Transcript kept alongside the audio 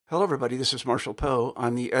Hello, everybody. This is Marshall Poe.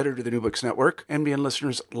 I'm the editor of the New Books Network. NBN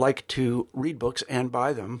listeners like to read books and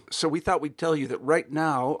buy them. So we thought we'd tell you that right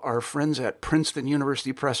now, our friends at Princeton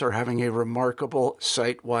University Press are having a remarkable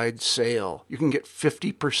site-wide sale. You can get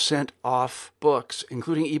 50% off books,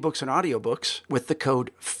 including ebooks and audiobooks, with the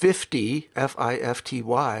code 50,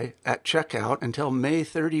 F-I-F-T-Y, at checkout until May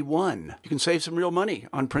 31. You can save some real money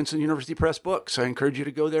on Princeton University Press books. I encourage you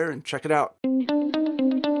to go there and check it out.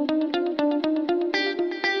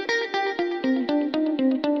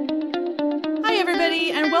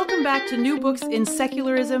 And welcome back to New Books in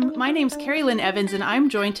Secularism. My name's Carrie Lynn Evans, and I'm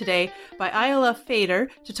joined today by Ayala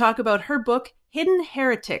Fader to talk about her book, Hidden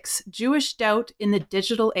Heretics, Jewish Doubt in the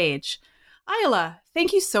Digital Age. Ayala,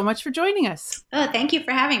 thank you so much for joining us. Oh, thank you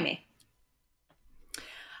for having me.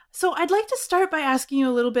 So I'd like to start by asking you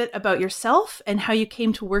a little bit about yourself and how you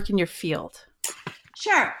came to work in your field.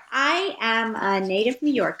 Sure. I am a native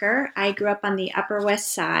New Yorker. I grew up on the Upper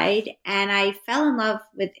West Side, and I fell in love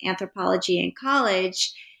with anthropology in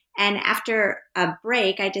college. And after a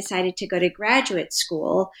break, I decided to go to graduate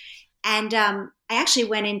school. And I actually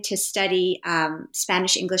went in to study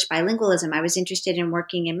Spanish-English bilingualism. I was interested in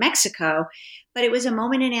working in Mexico, but it was a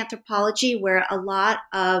moment in anthropology where a lot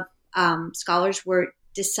of scholars were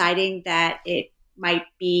deciding that it might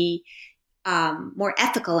be more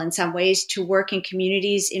ethical in some ways to work in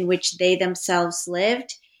communities in which they themselves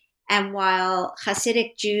lived. And while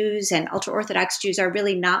Hasidic Jews and ultra-Orthodox Jews are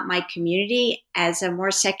really not my community, as a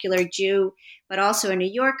more secular Jew, but also a New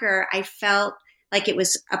Yorker, I felt like it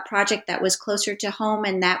was a project that was closer to home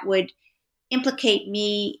and that would implicate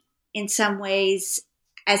me in some ways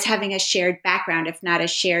as having a shared background, if not a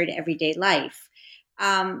shared everyday life.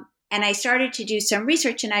 And I started to do some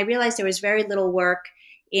research, and I realized there was very little work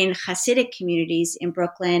in Hasidic communities in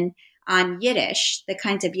Brooklyn on Yiddish, the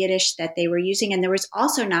kinds of Yiddish that they were using. And there was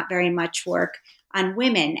also not very much work on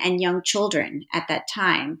women and young children at that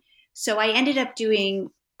time. So I ended up doing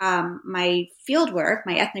my fieldwork,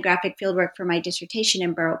 my ethnographic fieldwork for my dissertation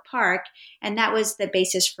in Borough Park. And that was the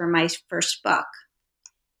basis for my first book.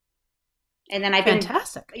 And then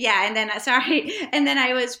Fantastic. And then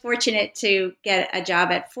I was fortunate to get a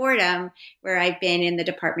job at Fordham, where I've been in the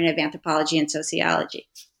Department of Anthropology and Sociology.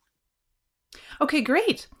 Okay,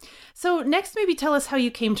 great. So next, maybe tell us how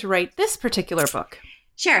you came to write this particular book.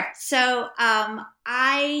 Sure. So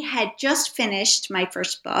I had just finished my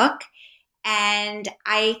first book, and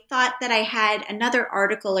I thought that I had another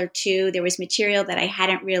article or two. There was material that I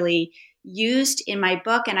hadn't really used in my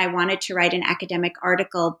book, and I wanted to write an academic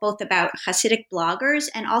article both about Hasidic bloggers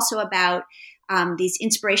and also about these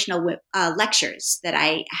inspirational lectures that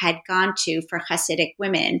I had gone to for Hasidic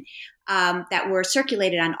women that were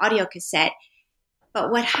circulated on audio cassette. But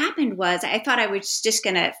what happened was I thought I was just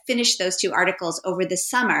going to finish those two articles over the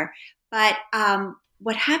summer. But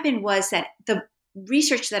what happened was that the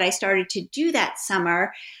research that I started to do that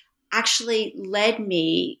summer actually led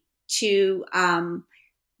me to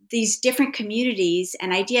these different communities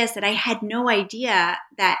and ideas that I had no idea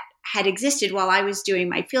that had existed while I was doing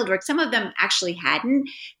my fieldwork. Some of them actually hadn't.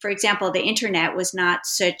 For example, the internet was not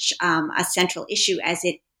such a central issue as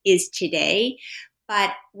it is today.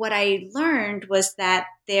 But what I learned was that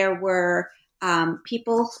there were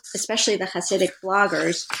people, especially the Hasidic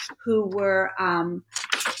bloggers, who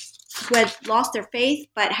had lost their faith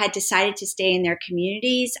but had decided to stay in their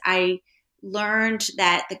communities. I learned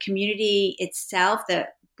that the community itself, the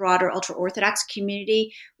broader ultra-Orthodox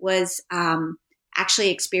community, was actually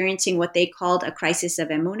experiencing what they called a crisis of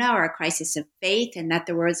emunah, or a crisis of faith, and that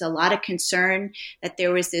there was a lot of concern that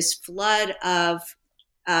there was this flood of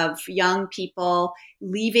young people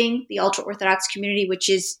leaving the ultra-Orthodox community, which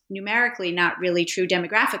is numerically not really true,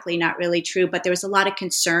 demographically not really true, but there was a lot of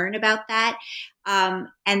concern about that.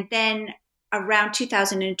 And then around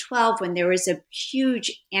 2012, when there was a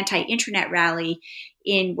huge anti-internet rally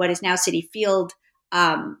in what is now Citi Field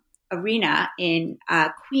arena in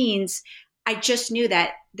Queens, I just knew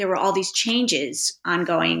that there were all these changes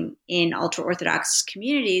ongoing in ultra-Orthodox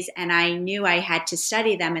communities, and I knew I had to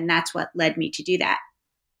study them, and that's what led me to do that.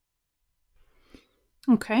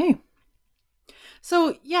 Okay.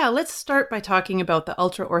 So, let's start by talking about the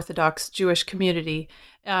ultra-Orthodox Jewish community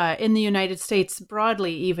in the United States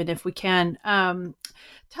broadly, even if we can.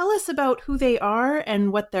 Tell us about who they are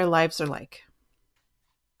and what their lives are like.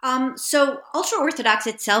 So ultra-Orthodox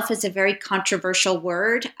itself is a very controversial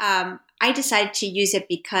word. I decided to use it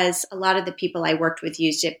because a lot of the people I worked with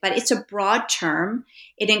used it, but it's a broad term.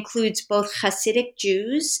 It includes both Hasidic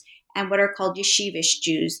Jews and what are called yeshivish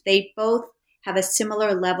Jews. They both have a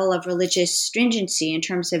similar level of religious stringency in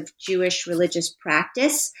terms of Jewish religious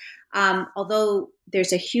practice, although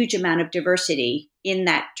there's a huge amount of diversity in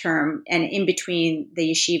that term and in between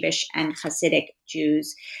the Yeshivish and Hasidic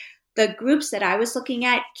Jews. The groups that I was looking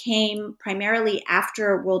at came primarily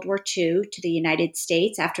after World War II to the United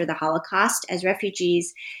States, after the Holocaust, as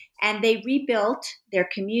refugees, and they rebuilt their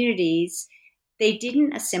communities. They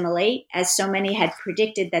didn't assimilate, as so many had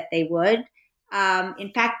predicted that they would.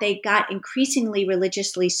 In fact, they got increasingly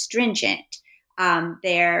religiously stringent.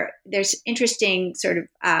 There's interesting sort of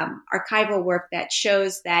archival work that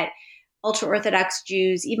shows that ultra-Orthodox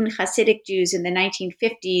Jews, even Hasidic Jews in the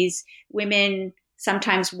 1950s, women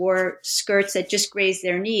sometimes wore skirts that just grazed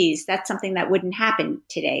their knees. That's something that wouldn't happen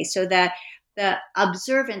today. So the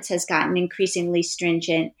observance has gotten increasingly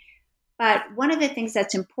stringent. But one of the things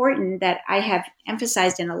that's important that I have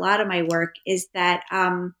emphasized in a lot of my work is that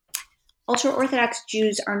ultra-Orthodox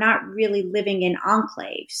Jews are not really living in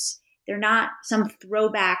enclaves. They're not some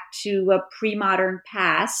throwback to a pre-modern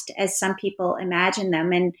past, as some people imagine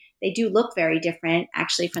them. And they do look very different,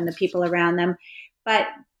 actually, from the people around them. But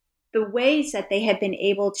the ways that they have been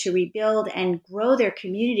able to rebuild and grow their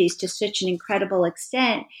communities to such an incredible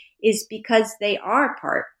extent is because they are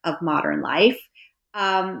part of modern life.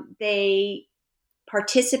 They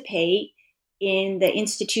participate in the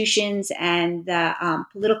institutions and the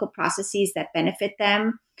political processes that benefit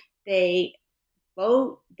them. They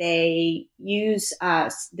vote. They use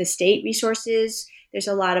the state resources. There's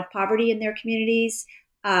a lot of poverty in their communities,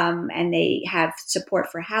 and they have support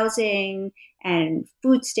for housing and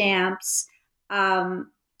food stamps.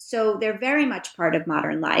 So they're very much part of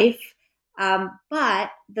modern life.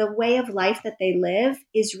 But the way of life that they live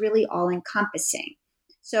is really all-encompassing.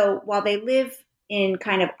 So while they live in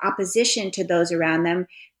kind of opposition to those around them,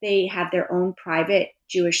 they have their own private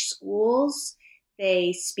Jewish schools.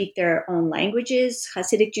 They speak their own languages.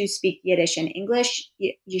 Hasidic Jews speak Yiddish and English.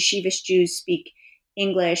 Yeshivish Jews speak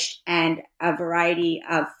English and a variety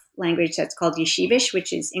of language that's called Yeshivish,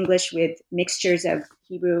 which is English with mixtures of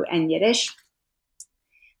Hebrew and Yiddish.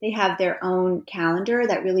 They have their own calendar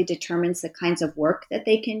that really determines the kinds of work that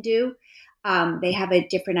they can do. They have a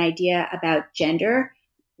different idea about gender,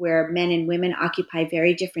 where men and women occupy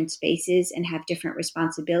very different spaces and have different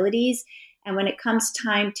responsibilities. And when it comes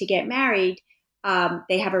time to get married,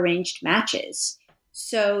 they have arranged matches.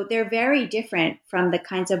 So they're very different from the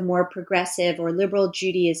kinds of more progressive or liberal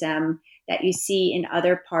Judaism that you see in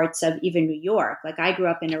other parts of even New York. Like I grew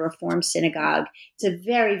up in a Reform synagogue. It's a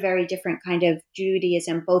very, very different kind of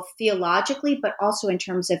Judaism, both theologically, but also in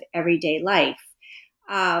terms of everyday life.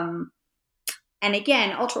 And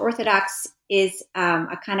again, ultra-Orthodox is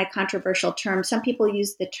a kind of controversial term. Some people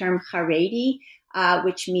use the term Haredi,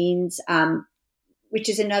 which means, which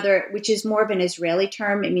is more of an Israeli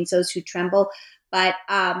term. It means those who tremble. But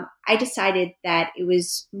I decided that it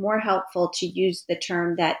was more helpful to use the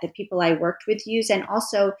term that the people I worked with use. And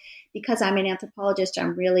also because I'm an anthropologist,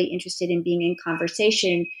 I'm really interested in being in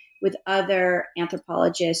conversation with other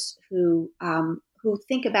anthropologists who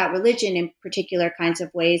think about religion in particular kinds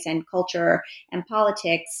of ways and culture and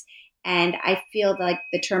politics. And I feel like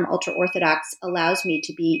the term ultra-Orthodox allows me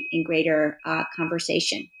to be in greater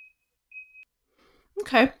conversation.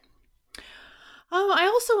 Okay. I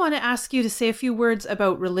also want to ask you to say a few words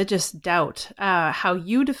about religious doubt, how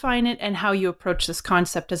you define it and how you approach this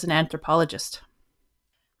concept as an anthropologist.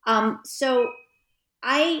 So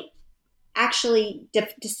I actually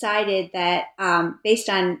decided that based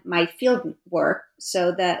on my field work,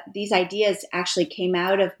 so that these ideas actually came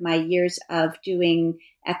out of my years of doing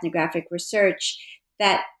ethnographic research,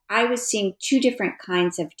 that I was seeing two different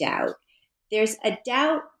kinds of doubt. There's a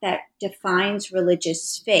doubt that defines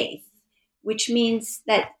religious faith, which means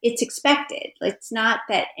that it's expected. It's not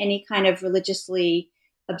that any kind of religiously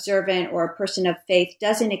observant or a person of faith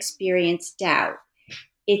doesn't experience doubt.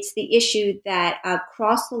 It's the issue that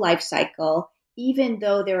across the life cycle, even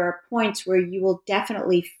though there are points where you will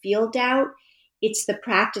definitely feel doubt, it's the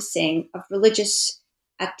practicing of religious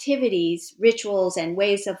activities, rituals, and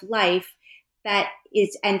ways of life that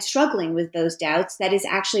is, and struggling with those doubts, that is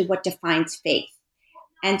actually what defines faith.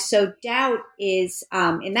 And so doubt is,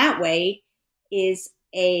 in that way, is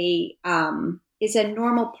a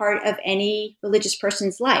normal part of any religious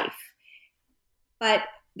person's life. But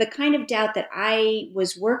the kind of doubt that I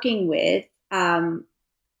was working with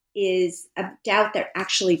is a doubt that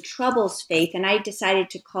actually troubles faith, and I decided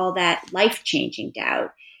to call that life-changing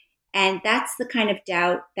doubt. And that's the kind of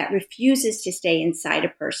doubt that refuses to stay inside a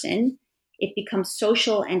person. It becomes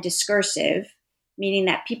social and discursive, meaning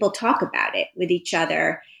that people talk about it with each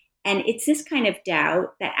other. And it's this kind of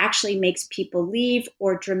doubt that actually makes people leave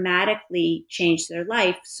or dramatically change their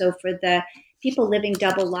life. So for the people living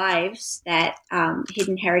double lives that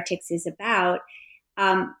Hidden Heretics is about,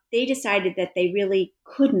 they decided that they really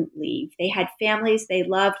couldn't leave. They had families they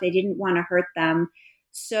loved. They didn't want to hurt them.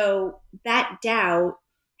 So that doubt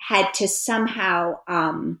had to somehow,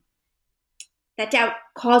 that doubt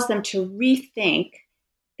caused them to rethink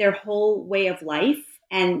their whole way of life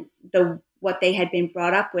and what they had been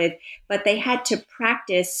brought up with. But they had to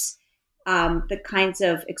practice the kinds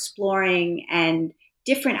of exploring and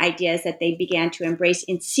different ideas that they began to embrace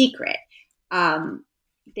in secret.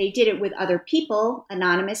 They did it with other people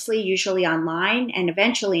anonymously, usually online and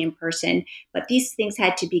eventually in person, but these things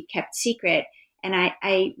had to be kept secret. And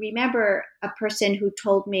I remember a person who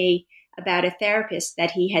told me about a therapist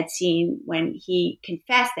that he had seen when he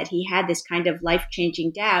confessed that he had this kind of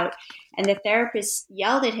life-changing doubt. And the therapist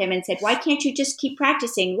yelled at him and said, "Why can't you just keep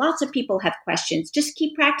practicing? Lots of people have questions. Just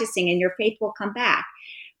keep practicing and your faith will come back."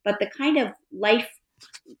 But the kind of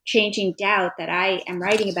life-changing doubt that I am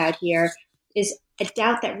writing about here is a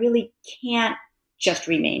doubt that really can't just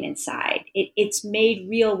remain inside. It's made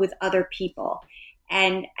real with other people.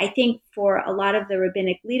 And I think for a lot of the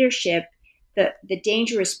rabbinic leadership, the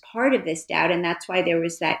dangerous part of this doubt, and that's why there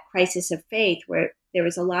was that crisis of faith where there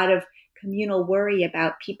was a lot of communal worry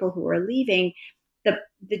about people who were leaving,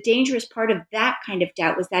 the dangerous part of that kind of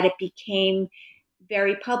doubt was that it became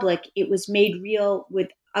very public. It was made real with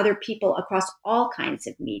other people across all kinds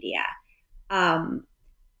of media.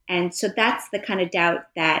 And so that's the kind of doubt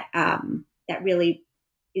that that really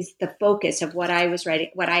is the focus of what I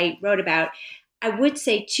wrote about. I would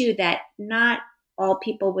say, too, that not all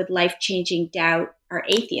people with life-changing doubt are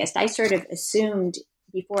atheists. I sort of assumed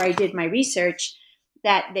before I did my research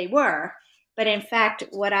that they were. But in fact,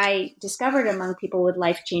 what I discovered among people with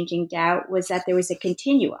life-changing doubt was that there was a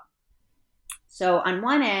continuum. So on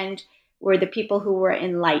one end were the people who were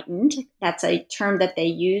enlightened. That's a term that they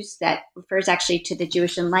use that refers actually to the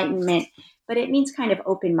Jewish Enlightenment, but it means kind of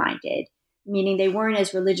open-minded, meaning they weren't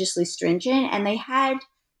as religiously stringent and they had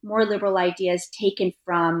more liberal ideas taken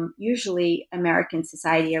from usually American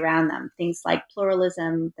society around them, things like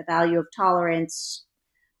pluralism, the value of tolerance,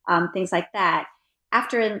 things like that.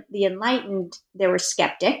 After the Enlightened, there were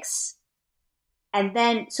skeptics. And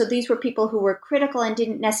then, so these were people who were critical and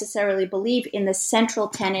didn't necessarily believe in the central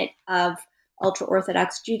tenet of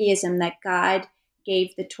ultra-Orthodox Judaism, that God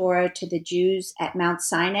gave the Torah to the Jews at Mount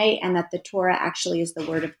Sinai and that the Torah actually is the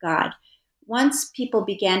word of God. Once people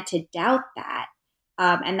began to doubt that,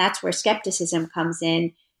 and that's where skepticism comes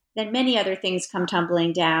in, then many other things come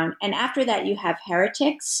tumbling down. And after that, you have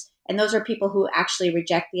heretics, and those are people who actually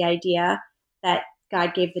reject the idea that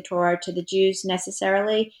God gave the Torah to the Jews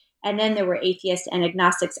necessarily. And then there were atheists and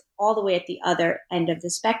agnostics all the way at the other end of the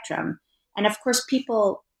spectrum. And of course,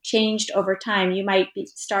 people changed over time. You might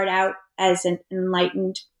start out as an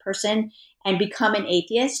enlightened person and become an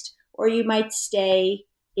atheist, or you might stay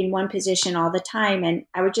in one position all the time. And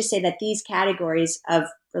I would just say that these categories of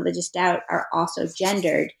religious doubt are also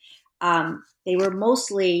gendered. They were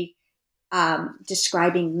mostly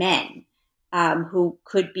describing men who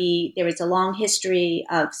could be, there was a long history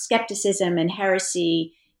of skepticism and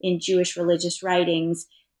heresy in Jewish religious writings,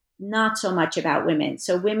 not so much about women.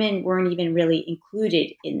 So women weren't even really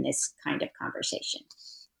included in this kind of conversation.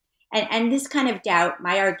 And this kind of doubt,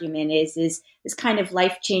 my argument is this kind of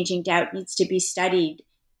life-changing doubt needs to be studied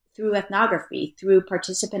through ethnography, through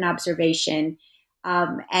participant observation.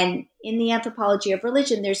 And in the anthropology of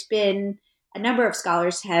religion, there's been a number of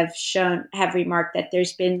scholars have remarked that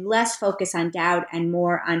there's been less focus on doubt and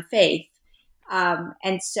more on faith.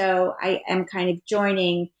 And so I am kind of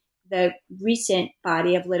joining the recent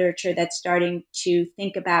body of literature that's starting to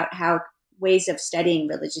think about how ways of studying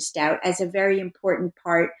religious doubt as a very important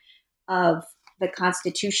part of the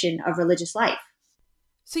constitution of religious life.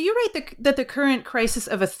 So you write that the current crisis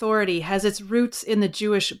of authority has its roots in the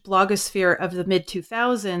Jewish blogosphere of the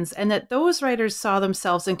mid-2000s, and that those writers saw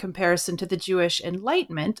themselves in comparison to the Jewish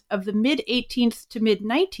Enlightenment of the mid-18th to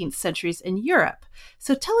mid-19th centuries in Europe.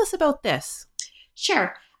 So tell us about this.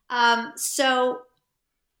 Sure. So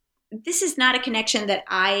this is not a connection that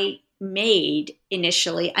I made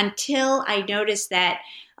initially until I noticed that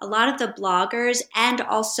a lot of the bloggers and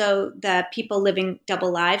also the people living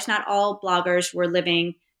double lives, not all bloggers were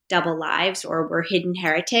living double lives or were hidden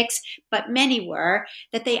heretics, but many were,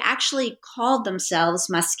 that they actually called themselves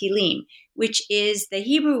maskilim, which is the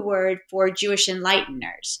Hebrew word for Jewish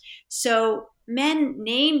enlighteners. So men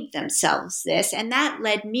named themselves this, and that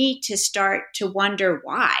led me to start to wonder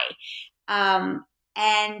why.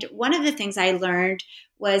 And one of the things I learned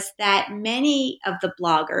was that many of the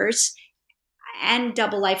bloggers and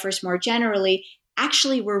double lifers more generally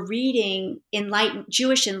actually were reading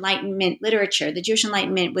Jewish Enlightenment literature. The Jewish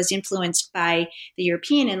Enlightenment was influenced by the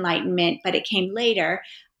European Enlightenment, but it came later.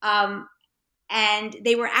 And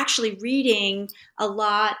they were actually reading a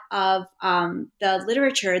lot of the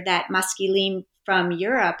literature that Maskilim from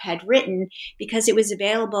Europe had written because it was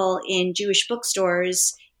available in Jewish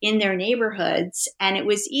bookstores in their neighborhoods. And it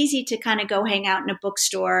was easy to kind of go hang out in a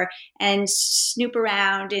bookstore and snoop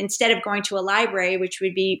around instead of going to a library, which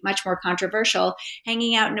would be much more controversial.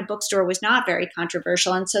 Hanging out in a bookstore was not very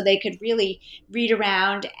controversial. And so they could really read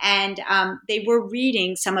around, and they were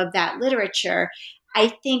reading some of that literature. I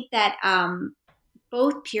think that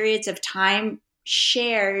both periods of time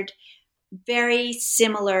shared very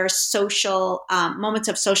similar social moments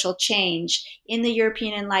of social change in the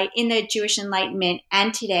in the Jewish Enlightenment,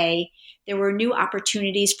 and today there were new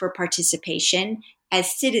opportunities for participation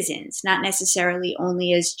as citizens, not necessarily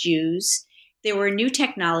only as Jews. There were new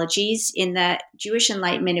technologies in the Jewish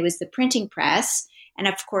Enlightenment. It was the printing press, and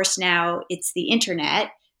of course now it's the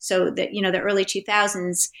internet. So that the early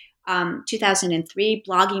 2000s, 2003,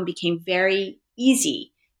 blogging became very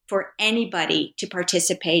easy for anybody to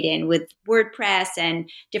participate in, with WordPress and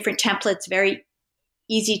different templates, very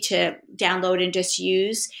easy to download and just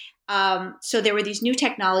use. So there were these new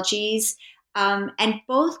technologies, and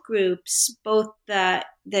both groups, both the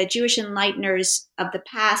Jewish enlighteners of the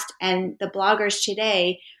past and the bloggers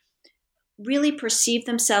today, really perceived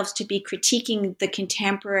themselves to be critiquing the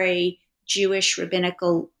contemporary Jewish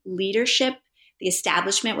rabbinical leadership, the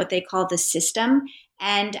establishment, what they call the system.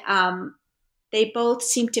 And they both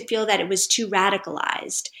seemed to feel that it was too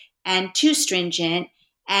radicalized and too stringent,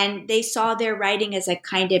 and they saw their writing as a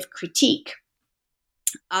kind of critique,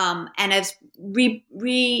 and as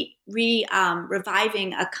reviving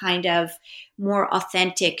a kind of more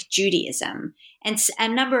authentic Judaism. And a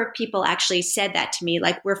number of people actually said that to me,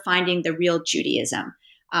 like, we're finding the real Judaism,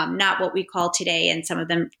 not what we call today, and some of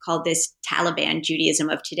them called this Taliban Judaism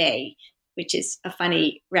of today, which is a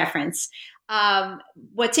funny reference.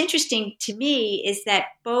 What's interesting to me is that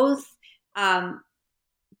both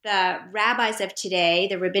the rabbis of today,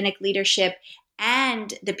 the rabbinic leadership,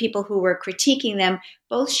 and the people who were critiquing them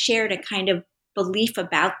both shared a kind of belief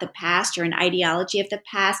about the past, or an ideology of the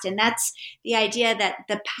past. And that's the idea that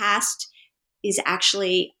the past is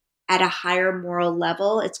actually at a higher moral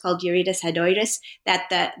level. It's called Yeridas Hadoros, that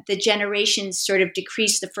the generations sort of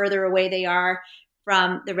decrease the further away they are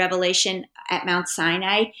from the revelation at Mount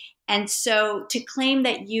Sinai. And so to claim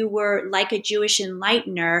that you were like a Jewish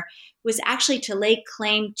enlightener was actually to lay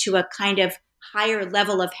claim to a kind of higher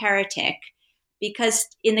level of heretic. Because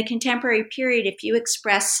in the contemporary period, if you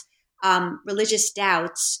express religious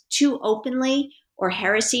doubts too openly, or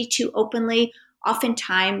heresy too openly,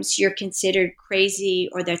 oftentimes you're considered crazy,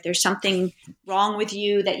 or that there's something wrong with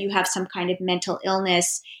you, that you have some kind of mental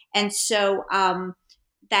illness. And so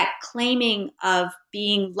that claiming of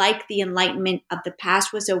being like the Enlightenment of the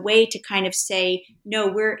past was a way to kind of say, no,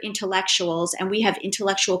 we're intellectuals, and we have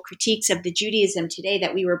intellectual critiques of the Judaism today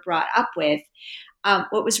that we were brought up with.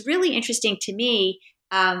 What was really interesting to me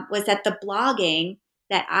was that the blogging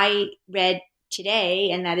that I read today,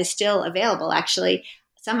 and that is still available, actually,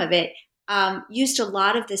 some of it, used a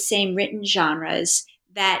lot of the same written genres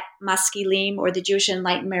that Maskilim, or the Jewish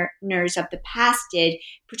enlighteners of the past, did,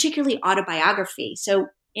 particularly autobiography. So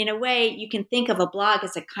in a way, you can think of a blog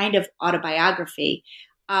as a kind of autobiography,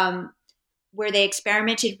 where they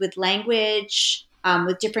experimented with language,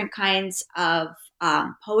 with different kinds of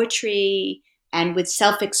poetry, and with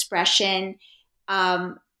self-expression.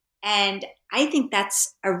 And I think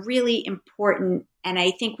that's a really important, and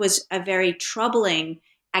I think was a very troubling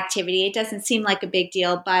activity. It doesn't seem like a big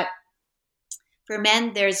deal, but for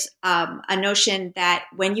men, there's a notion that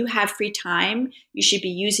when you have free time, you should be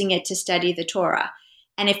using it to study the Torah.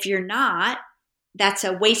 And if you're not, that's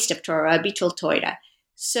a waste of Torah, bitul Torah.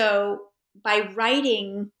 So by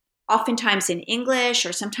writing, oftentimes in English,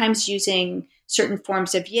 or sometimes using certain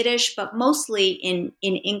forms of Yiddish, but mostly in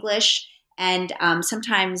English, and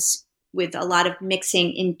sometimes with a lot of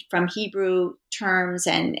mixing in from Hebrew terms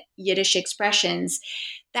and Yiddish expressions,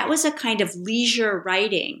 that was a kind of leisure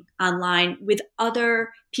writing online with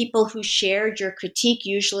other people who shared your critique,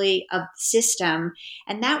 usually of the system.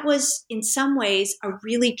 And that was, in some ways, a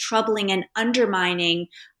really troubling and undermining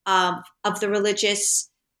of the religious,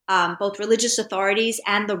 both religious authorities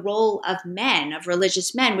and the role of men, of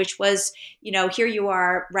religious men, which was, here you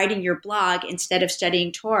are writing your blog instead of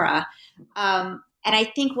studying Torah. And I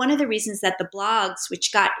think one of the reasons that the blogs,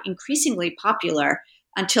 which got increasingly popular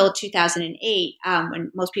until 2008,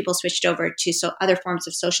 when most people switched over to other forms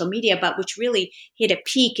of social media, but which really hit a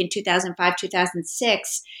peak in 2005,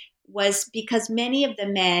 2006, was because many of the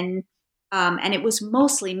men, and it was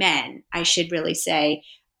mostly men, I should really say.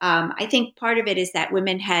 I think part of it is that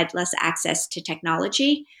women had less access to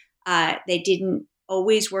technology. They didn't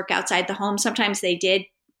always work outside the home. Sometimes they did,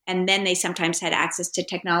 and then they sometimes had access to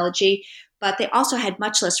technology, but they also had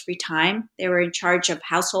much less free time. They were in charge of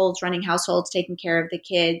households, running households, taking care of the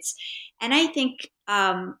kids. And I think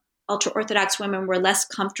ultra-Orthodox women were less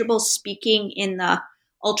comfortable speaking in the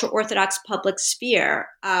ultra-Orthodox public sphere.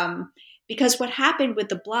 Because what happened with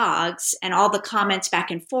the blogs and all the comments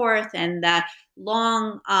back and forth and the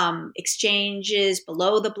long exchanges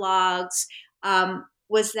below the blogs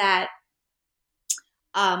was that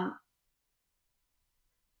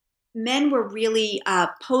men were really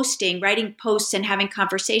writing posts and having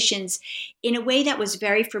conversations in a way that was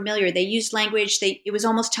very familiar. They used language, it was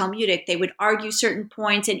almost Talmudic. They would argue certain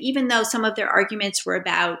points. And even though some of their arguments were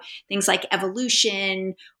about things like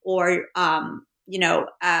evolution or,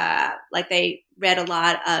 like they read a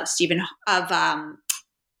lot of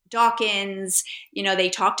Dawkins, they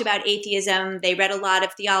talked about atheism. They read a lot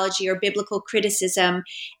of theology or biblical criticism.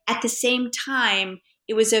 At the same time,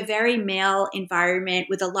 it was a very male environment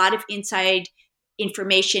with a lot of inside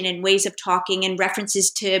information and ways of talking and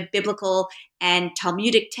references to biblical and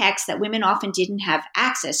Talmudic texts that women often didn't have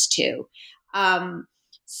access to.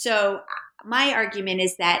 So my argument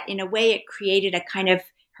is that in a way it created a kind of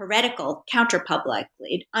heretical counterpublic.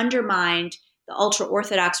 It undermined the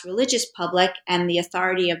ultra-Orthodox religious public and the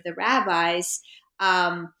authority of the rabbis,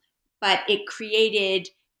 but it created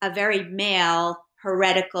a very male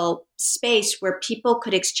heretical space where people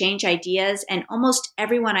could exchange ideas. And almost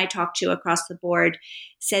everyone I talked to across the board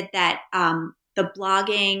said that the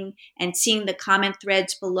blogging and seeing the comment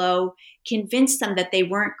threads below convinced them that they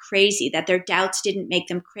weren't crazy, that their doubts didn't make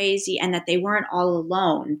them crazy, and that they weren't all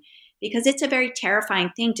alone. Because it's a very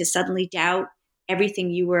terrifying thing to suddenly doubt everything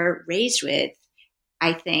you were raised with,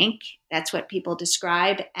 I think. That's what people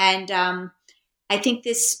describe. And I think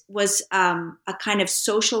this was a kind of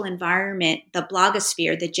social environment, the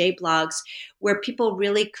blogosphere, the J-blogs, where people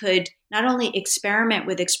really could not only experiment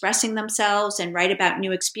with expressing themselves and write about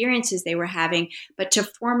new experiences they were having, but to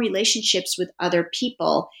form relationships with other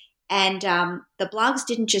people. And the blogs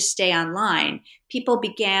didn't just stay online. People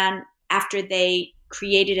began, after they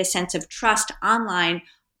created a sense of trust online,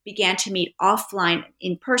 began to meet offline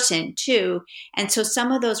in person too. And so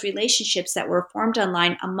some of those relationships that were formed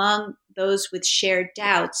online among those with shared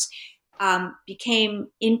doubts became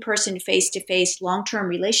in-person, face-to-face, long-term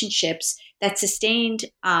relationships that sustained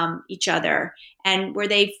each other and where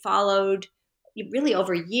they followed really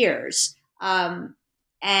over years.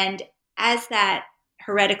 And as that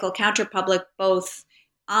heretical counterpublic, both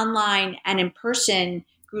online and in person,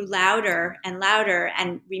 grew louder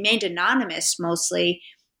and remained anonymous mostly,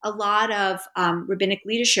 a lot of rabbinic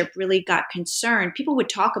leadership really got concerned. People would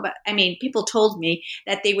talk about, people told me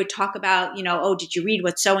that they would talk about, oh, did you read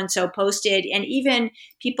what so-and-so posted? And even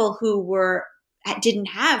people who didn't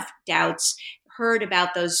have doubts heard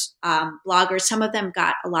about those bloggers. Some of them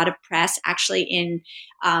got a lot of press actually in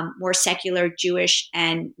more secular Jewish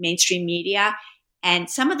and mainstream media. And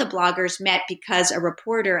some of the bloggers met because a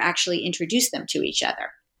reporter actually introduced them to each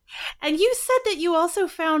other. And you said that you also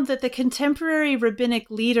found that the contemporary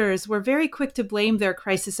rabbinic leaders were very quick to blame their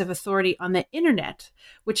crisis of authority on the internet,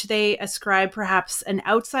 which they ascribe perhaps an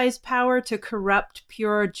outsized power to corrupt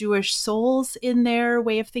pure Jewish souls in their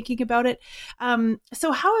way of thinking about it.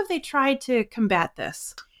 So how have they tried to combat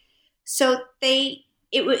this? So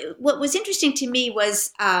what was interesting to me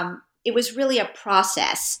was it was really a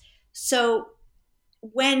process. So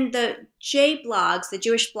when the J-blogs, the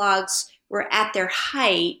Jewish blogs, were at their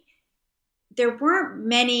height, there weren't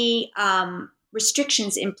many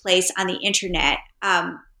restrictions in place on the internet.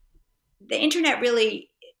 The internet really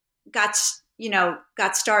got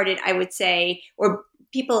started, I would say, or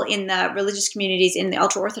people in the religious communities, in the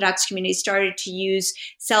ultra-Orthodox communities, started to use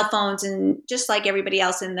cell phones, and just like everybody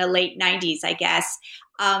else in the late 90s, I guess.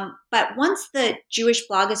 But once the Jewish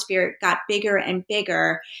blogosphere got bigger and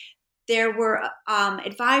bigger, there were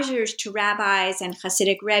advisors to rabbis and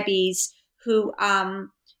Hasidic rebbes who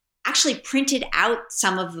actually printed out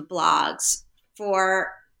some of the blogs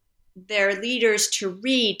for their leaders to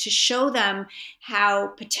read, to show them how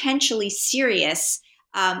potentially serious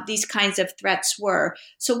these kinds of threats were.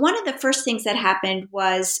 So one of the first things that happened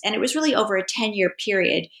was, and it was really over a 10-year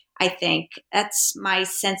period, I think, that's my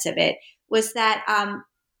sense of it, was that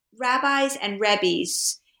rabbis and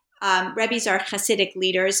rebbes, rebbes are Hasidic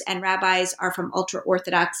leaders and rabbis are from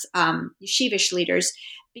ultra-Orthodox yeshivish leaders,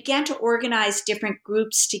 began to organize different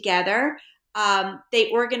groups together. They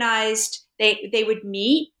would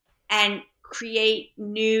meet and create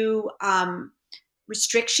new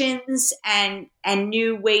restrictions and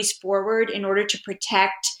new ways forward in order to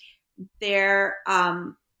protect their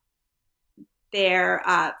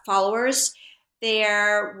followers.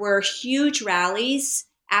 There were huge rallies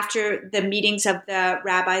after the meetings of the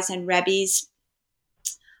rabbis and rebbes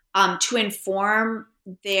to inform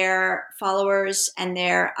their followers and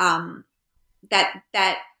their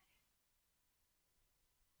that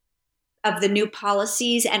of the new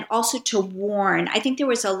policies, and also to warn. I think there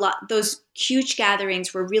was a lot. Those huge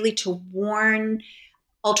gatherings were really to warn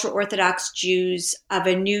ultra-Orthodox Jews of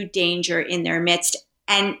a new danger in their midst,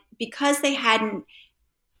 and because they hadn't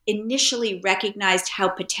initially recognized how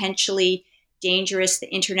potentially dangerous the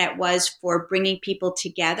internet was for bringing people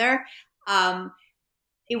together,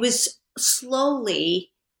 it was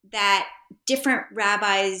slowly that different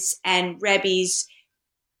rabbis and rebbes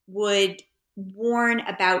would warn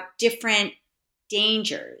about different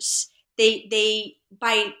dangers. I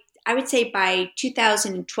would say by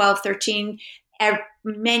 2012, 13,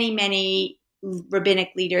 many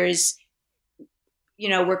rabbinic leaders,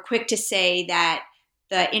 were quick to say that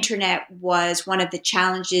the internet was one of the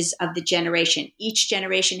challenges of the generation. Each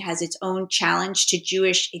generation has its own challenge to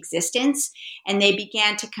Jewish existence, and they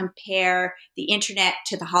began to compare the internet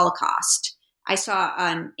to the Holocaust. I saw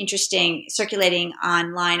circulating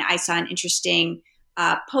online, I saw an interesting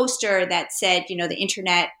poster that said, the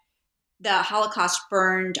internet, the Holocaust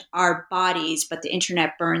burned our bodies, but the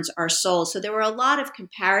internet burns our souls. So there were a lot of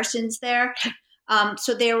comparisons there.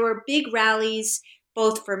 So there were big rallies,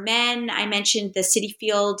 both for men. I mentioned the City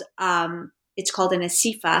Field. It's called an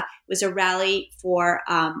Asifa. It was a rally for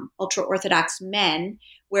ultra-Orthodox men,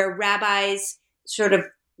 where rabbis sort of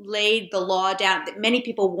laid the law down. Many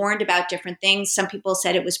people warned about different things. Some people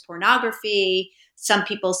said it was pornography. Some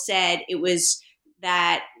people said it was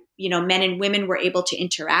that, men and women were able to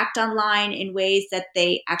interact online in ways that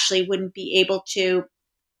they actually wouldn't be able to.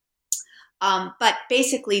 But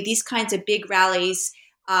basically, these kinds of big rallies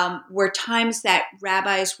were times that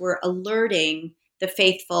rabbis were alerting the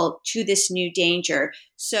faithful to this new danger.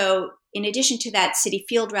 So in addition to that City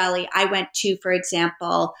Field rally, I went to, for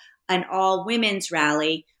example, an all women's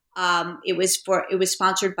rally. It was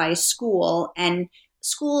sponsored by a school, and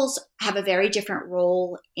schools have a very different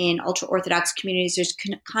role in ultra-Orthodox communities. There's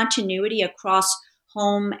continuity across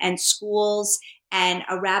home and schools, and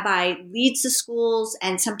a rabbi leads the schools,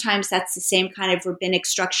 and sometimes that's the same kind of rabbinic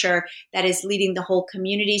structure that is leading the whole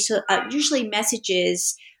community. So usually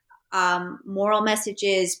messages, moral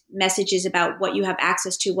messages about what you have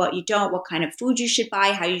access to, what you don't, what kind of food you should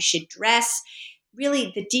buy, how you should dress.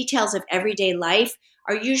 Really, the details of everyday life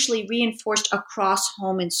are usually reinforced across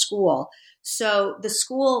home and school. So the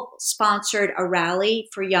school sponsored a rally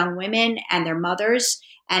for young women and their mothers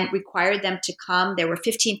and required them to come. There were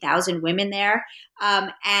 15,000 women there.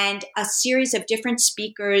 And a series of different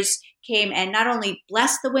speakers came and not only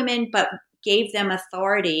blessed the women, but gave them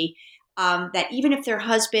authority that even if their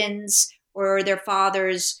husbands or their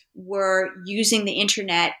fathers were using the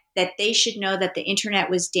internet, that they should know that the internet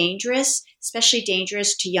was dangerous, especially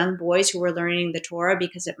dangerous to young boys who were learning the Torah,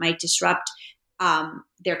 because it might disrupt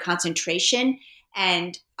their concentration,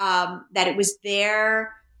 and that it was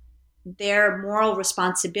their moral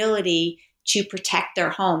responsibility to protect their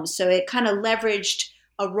homes. So it kind of leveraged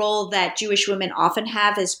a role that Jewish women often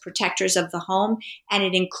have as protectors of the home, and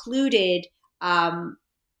it included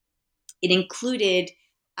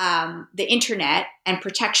the internet and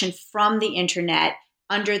protection from the internet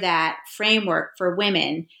under that framework for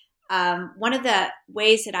women. One of the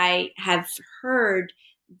ways that I have heard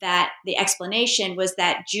that the explanation was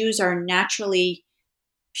that Jews are naturally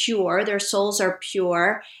pure, their souls are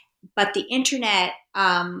pure, but the internet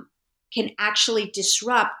can actually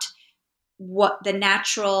disrupt what the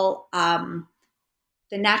natural,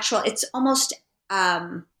 it's almost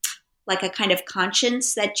like a kind of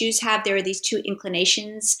conscience that Jews have. There are these two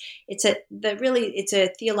inclinations. It's a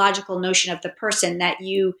theological notion of the person, that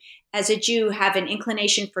you, as a Jew, have an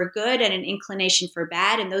inclination for good and an inclination for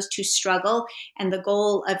bad, and those two struggle. And the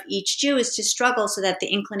goal of each Jew is to struggle so that the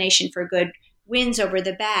inclination for good wins over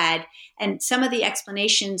the bad. And some of the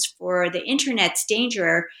explanations for the internet's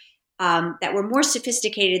danger that were more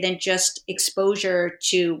sophisticated than just exposure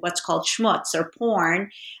to what's called schmutz or porn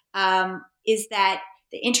is that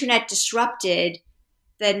the internet disrupted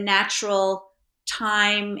the natural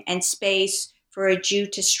time and space for a Jew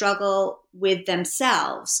to struggle with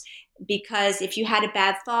themselves. Because if you had a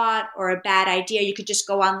bad thought or a bad idea, you could just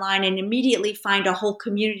go online and immediately find a whole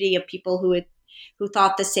community of people who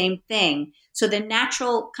thought the same thing. So the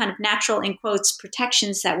natural in quotes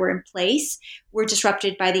protections that were in place were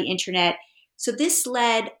disrupted by the internet. So this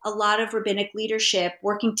led a lot of rabbinic leadership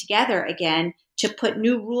working together again to put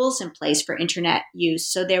new rules in place for internet use.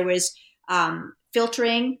 So there was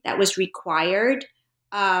filtering that was required.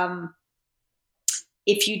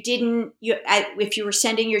 If you were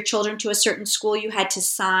sending your children to a certain school, you had to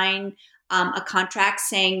sign a contract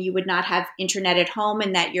saying you would not have internet at home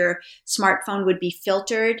and that your smartphone would be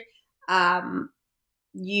filtered.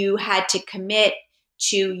 You had to commit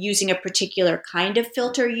to using a particular kind of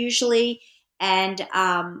filter usually. And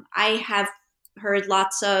I have heard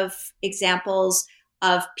lots of examples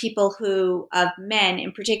of men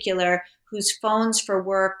in particular, whose phones for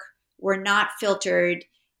work were not filtered.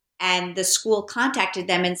 And the school contacted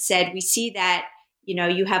them and said, we see that,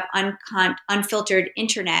 you have unfiltered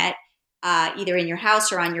internet, either in your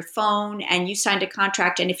house or on your phone, and you signed a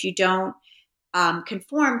contract. And if you don't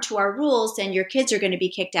conform to our rules, then your kids are going to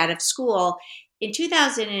be kicked out of school. In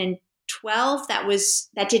 2012,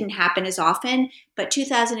 that didn't happen as often, but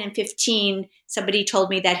 2015, somebody told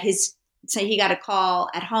me that he got a call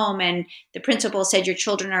at home and the principal said, your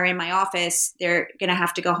children are in my office. They're going to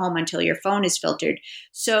have to go home until your phone is filtered.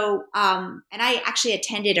 So, and I actually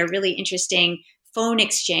attended a really interesting phone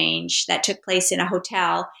exchange that took place in a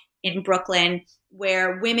hotel in Brooklyn,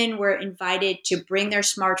 where women were invited to bring their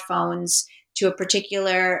smartphones to a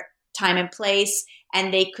particular time and place,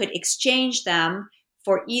 and they could exchange them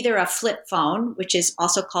for either a flip phone, which is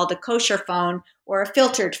also called a kosher phone, or a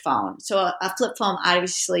filtered phone. So a flip phone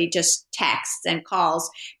obviously just texts and calls.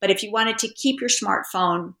 But if you wanted to keep your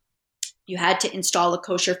smartphone, you had to install a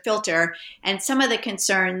kosher filter. And some of the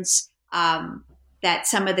concerns that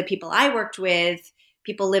some of the people I worked with,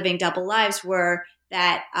 people living double lives, were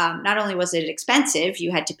that not only was it expensive,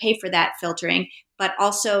 you had to pay for that filtering, but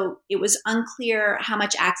also it was unclear how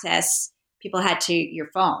much access people had to your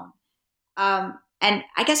phone. And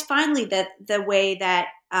I guess finally, the way that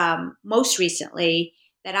most recently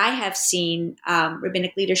that I have seen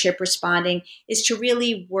rabbinic leadership responding is to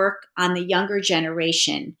really work on the younger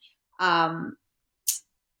generation.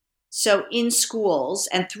 So in schools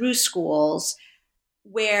and through schools,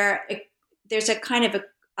 where there's a kind of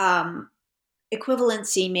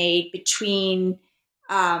equivalency made between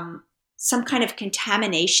some kind of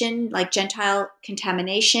contamination, like Gentile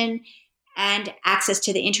contamination, and access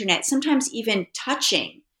to the internet, sometimes even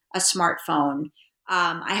touching a smartphone.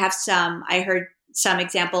 I heard some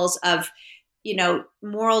examples of,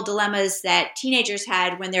 moral dilemmas that teenagers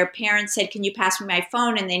had when their parents said, can you pass me my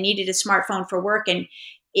phone? And they needed a smartphone for work. And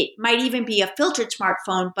it might even be a filtered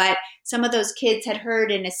smartphone, but some of those kids had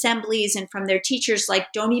heard in assemblies and from their teachers,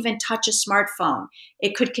 like, don't even touch a smartphone.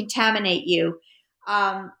 It could contaminate you.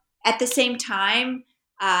 At the same time,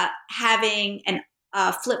 having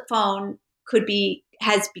a flip phone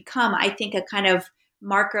has become, I think, a kind of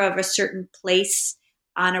marker of a certain place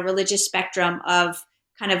on a religious spectrum of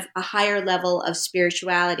kind of a higher level of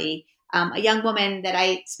spirituality. A young woman that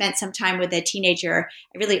I spent some time with, a teenager,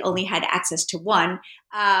 I really only had access to one,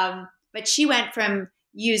 but she went from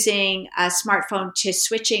using a smartphone to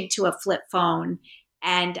switching to a flip phone.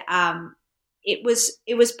 And it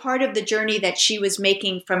was part of the journey that she was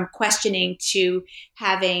making from questioning to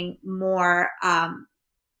having more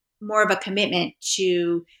of a commitment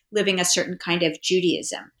to living a certain kind of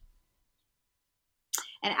Judaism.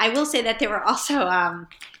 And I will say that there were also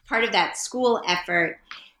part of that school effort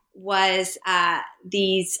was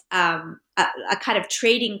these a kind of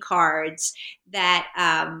trading cards that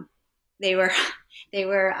they were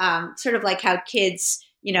sort of like how kids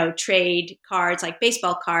trade cards like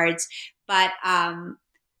baseball cards, but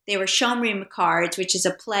they were shomrim cards, which is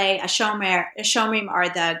a play. A shomrim are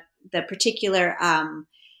the particular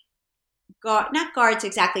not guards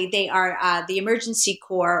exactly. They are the emergency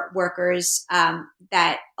corps workers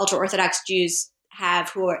that ultra-Orthodox Jews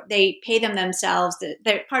have, they pay them themselves.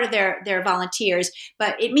 They're part of their volunteers,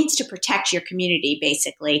 but it means to protect your community,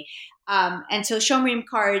 basically. And so shomrim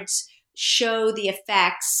cards show the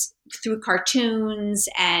effects through cartoons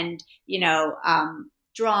and,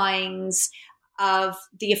 drawings of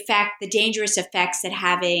the dangerous effects that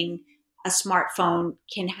having a smartphone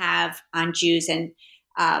can have on Jews. And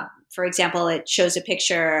for example,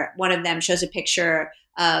 one of them shows a picture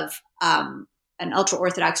of an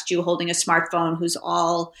ultra-Orthodox Jew holding a smartphone who's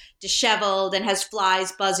all disheveled and has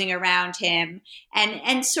flies buzzing around him.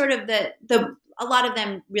 And sort of a lot of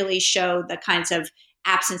them really show the kinds of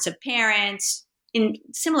absence of parents,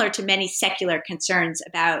 similar to many secular concerns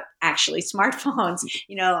about actually smartphones,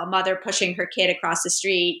 a mother pushing her kid across the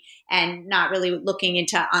street and not really looking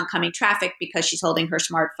into oncoming traffic because she's holding her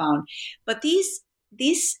smartphone. But these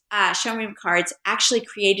shomrim cards actually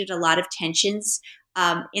created a lot of tensions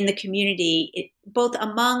in the community, both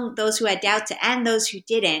among those who had doubts and those who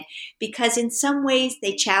didn't, because in some ways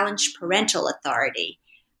they challenged parental authority.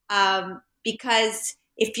 Because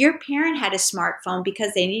if your parent had a smartphone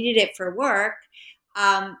because they needed it for work,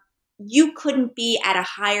 you couldn't be at a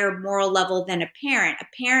higher moral level than a parent.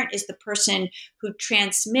 A parent is the person who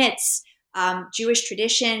transmits Jewish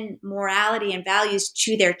tradition, morality, and values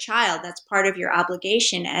to their child. That's part of your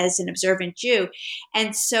obligation as an observant Jew.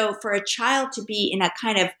 And so for a child to be in a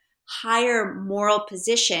kind of higher moral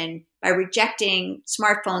position by rejecting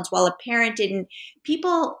smartphones while a parent didn't,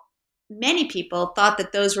 many people thought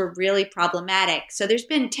that those were really problematic. So there's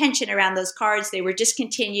been tension around those cards. They were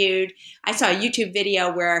discontinued. I saw a YouTube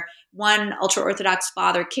video where one ultra-Orthodox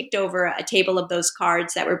father kicked over a table of those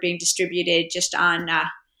cards that were being distributed just on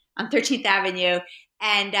 13th Avenue.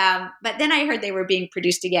 And but then I heard they were being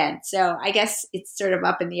produced again. So I guess it's sort of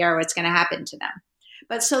up in the air what's going to happen to them.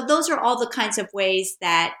 But so those are all the kinds of ways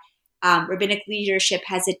that rabbinic leadership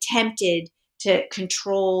has attempted to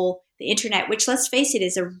control the internet, which, let's face it,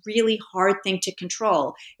 is a really hard thing to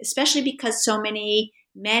control, especially because so many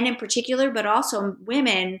men in particular, but also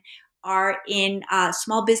women, are in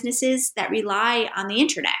small businesses that rely on the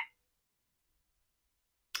internet.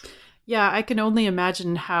 Yeah, I can only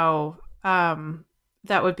imagine how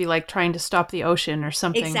that would be like trying to stop the ocean or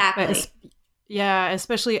something. Exactly. Yeah,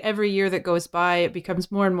 especially every year that goes by, it becomes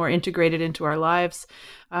more and more integrated into our lives.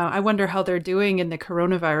 I wonder how they're doing in the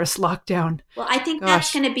coronavirus lockdown. Well, I think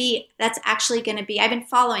that's actually going to be, I've been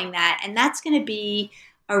following that, and that's going to be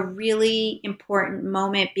a really important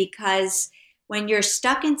moment, because when you're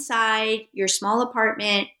stuck inside your small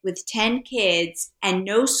apartment with 10 kids and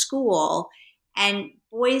no school, and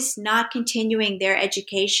boys not continuing their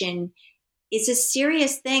education, is a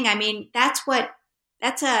serious thing. I mean, that's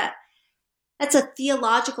a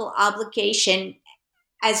theological obligation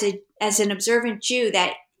as an observant Jew,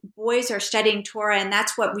 that boys are studying Torah, and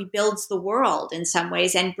that's what rebuilds the world in some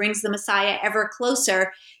ways and brings the Messiah ever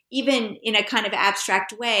closer, even in a kind of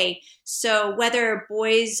abstract way. So whether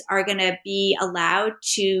boys are going to be allowed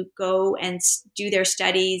to go and do their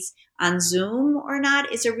studies on Zoom or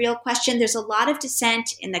not is a real question. There's a lot of dissent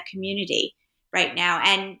in the community right now,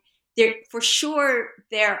 and for sure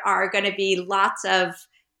there are going to be lots of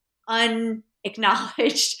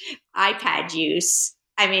unacknowledged iPad use.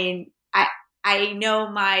 I mean, I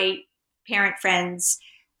know my parent friends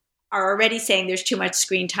are already saying there's too much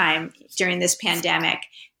screen time during this pandemic.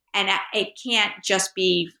 And it can't just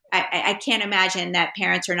be, I can't imagine that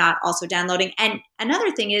parents are not also downloading. And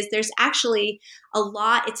another thing is there's actually a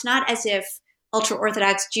lot, it's not as if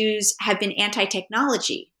ultra-Orthodox Jews have been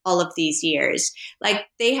anti-technology all of these years. Like,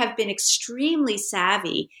 they have been extremely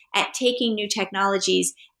savvy at taking new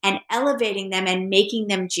technologies and elevating them and making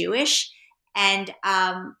them Jewish. And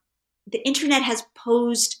the internet has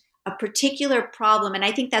posed a particular problem. And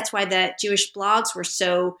I think that's why the Jewish blogs were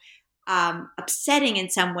so upsetting in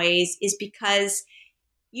some ways, is because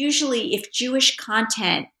usually if Jewish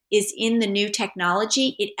content is in the new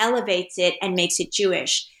technology, it elevates it and makes it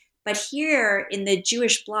Jewish. But here in the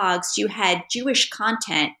Jewish blogs, you had Jewish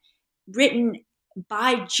content written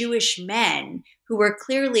by Jewish men who were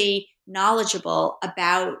clearly knowledgeable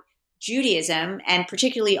about Judaism and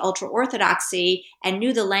particularly ultra-Orthodoxy, and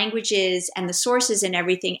knew the languages and the sources and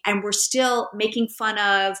everything, and were still making fun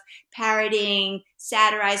of, parroting,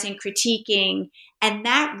 satirizing, critiquing. And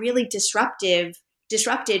that really disrupted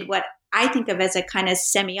what I think of as a kind of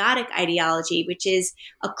semiotic ideology, which is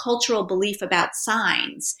a cultural belief about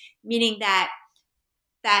signs, meaning that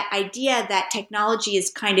idea that technology is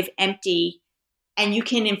kind of empty and you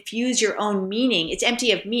can infuse your own meaning. It's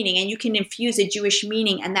empty of meaning, and you can infuse a Jewish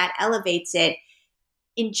meaning, and that elevates it.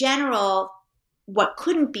 In general, what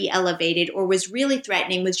couldn't be elevated or was really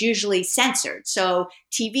threatening was usually censored. So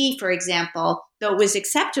TV, for example, though it was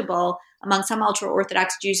acceptable among some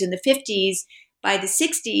ultra-Orthodox Jews in the 50s, by the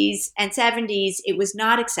 60s and 70s, it was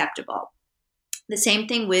not acceptable. The same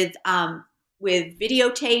thing with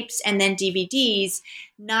videotapes and then DVDs,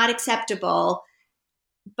 not acceptable.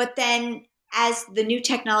 But then as the new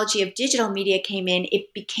technology of digital media came in,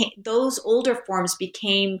 those older forms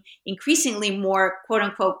became increasingly more quote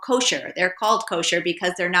unquote kosher. They're called kosher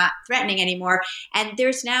because they're not threatening anymore. And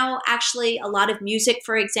there's now actually a lot of music,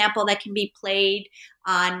 for example, that can be played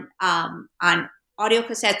on audio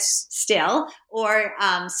cassettes still, or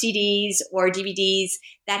CDs or DVDs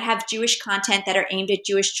that have Jewish content that are aimed at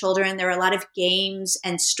Jewish children. There are a lot of games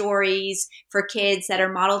and stories for kids that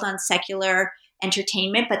are modeled on secular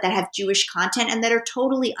entertainment, but that have Jewish content and that are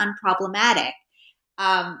totally unproblematic.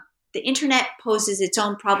 The internet poses its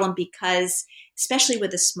own problem because, especially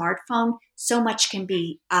with a smartphone, so much can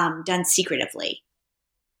be done secretively.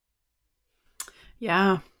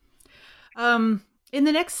 Yeah. In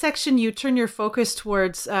the next section, you turn your focus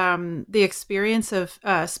towards the experience of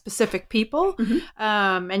specific people,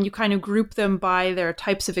 and you kind of group them by their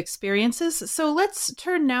types of experiences. So let's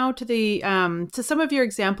turn now to to some of your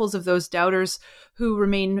examples of those doubters who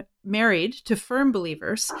remain married to firm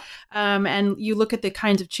believers, and you look at the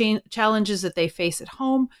kinds of challenges that they face at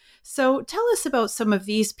home. So tell us about some of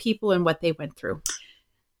these people and what they went through.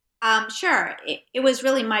 Sure. It was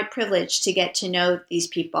really my privilege to get to know these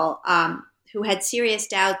people who had serious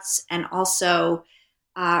doubts and also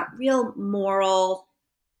real moral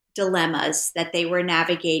dilemmas that they were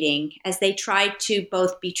navigating as they tried to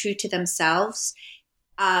both be true to themselves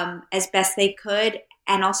as best they could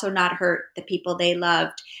and also not hurt the people they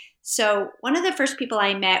loved. So one of the first people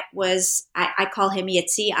I met was, I call him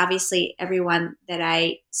Yitzi. Obviously, everyone that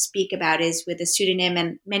I speak about is with a pseudonym,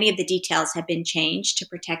 and many of the details have been changed to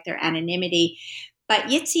protect their anonymity. But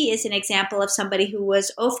Yitzi is an example of somebody who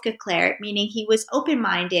was aufgeklärt, meaning he was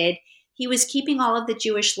open-minded. He was keeping all of the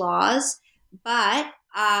Jewish laws, but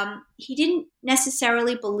he didn't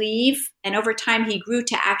necessarily believe, and over time he grew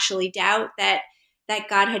to actually doubt that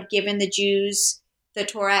God had given the Jews the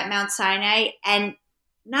Torah at Mount Sinai. And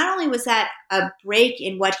not only was that a break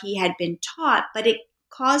in what he had been taught, but it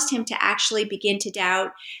caused him to actually begin to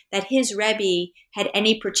doubt that his Rebbe had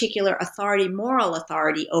any particular authority, moral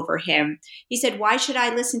authority over him. He said, why should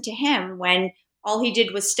I listen to him when all he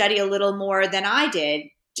did was study a little more than I did?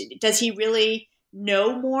 Does he really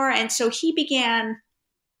know more? And so he began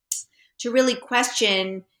to really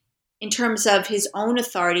question in terms of his own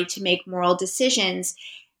authority to make moral decisions.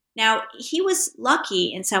 Now, he was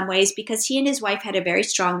lucky in some ways because he and his wife had a very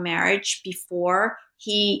strong marriage before.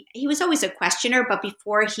 He was always a questioner, but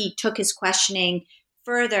before he took his questioning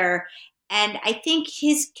further. And I think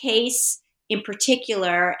his case in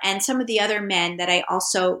particular, and some of the other men that I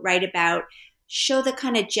also write about, show the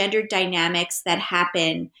kind of gender dynamics that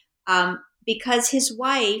happen because his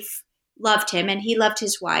wife loved him and he loved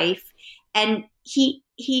his wife. And he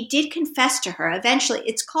did confess to her. Eventually,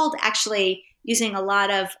 it's called actually using a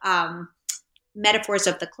lot of metaphors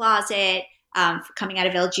of the closet, coming out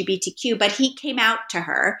of LGBTQ, but he came out to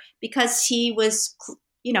her because he was,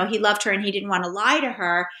 he loved her and he didn't want to lie to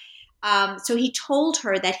her. So he told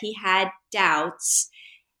her that he had doubts,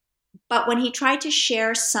 but when he tried to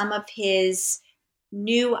share some of his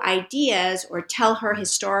new ideas or tell her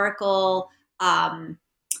historical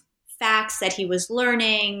facts that he was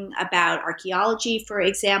learning about archaeology, for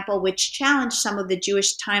example, which challenged some of the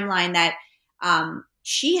Jewish timeline that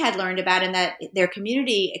she had learned about and that their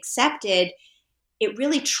community accepted, it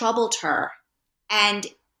really troubled her. And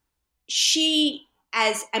the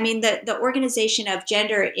organization of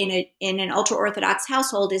gender in an ultra-Orthodox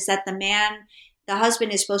household is that the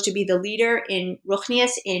husband is supposed to be the leader in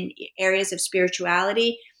ruchnius, in areas of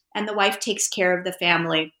spirituality, and the wife takes care of the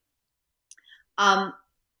family.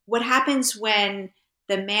 What happens when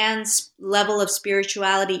the man's level of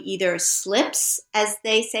spirituality either slips, as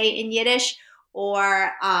they say in Yiddish,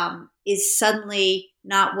 or is suddenly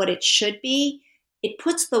not what it should be, it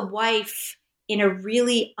puts the wife in a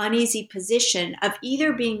really uneasy position of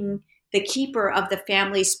either being the keeper of the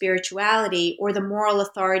family's spirituality or the moral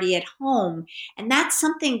authority at home. And that's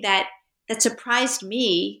something that surprised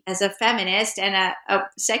me as a feminist and a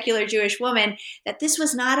secular Jewish woman, that this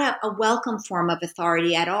was not a welcome form of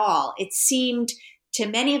authority at all. It seemed to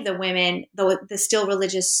many of the women, the still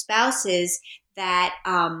religious spouses, that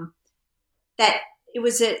it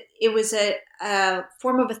was a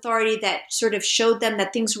form of authority that sort of showed them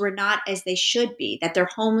that things were not as they should be, that their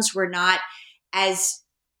homes were not as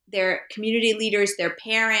their community leaders, their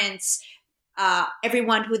parents,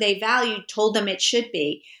 everyone who they valued told them it should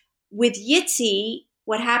be. With Yitzi,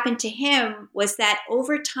 what happened to him was that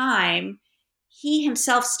over time, he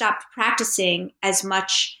himself stopped practicing as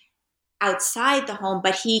much outside the home,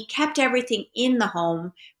 but he kept everything in the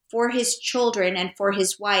home for his children and for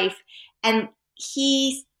his wife. And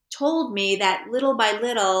he told me that little by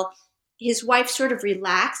little, his wife sort of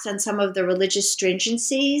relaxed on some of the religious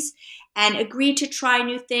stringencies and agreed to try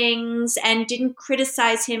new things and didn't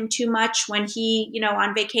criticize him too much when he,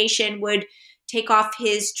 on vacation would take off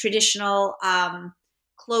his traditional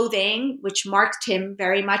clothing, which marked him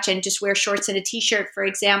very much, and just wear shorts and a t-shirt, for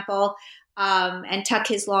example, and tuck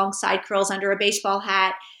his long side curls under a baseball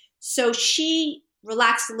hat. So she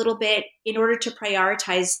relaxed a little bit in order to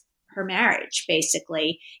prioritize her marriage,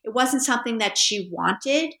 basically. It wasn't something that she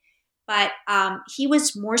wanted, but he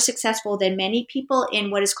was more successful than many people in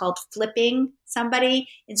what is called flipping somebody,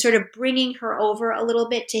 in sort of bringing her over a little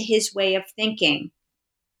bit to his way of thinking.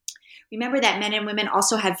 Remember that men and women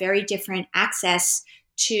also have very different access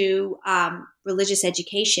to religious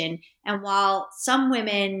education. And while some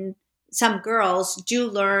girls do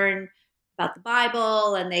learn about the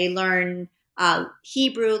Bible and they learn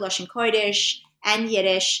Hebrew, Lashon Kodesh, and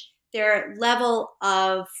Yiddish, their level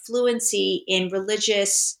of fluency in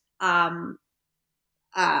religious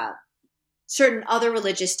certain other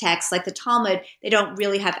religious texts like the Talmud, they don't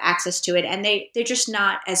really have access to it. And they're just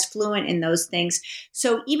not as fluent in those things.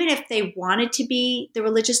 So even if they wanted to be the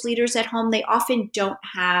religious leaders at home, they often don't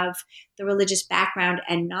have the religious background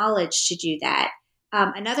and knowledge to do that.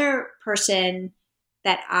 Another person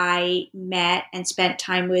that I met and spent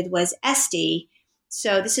time with was Esty.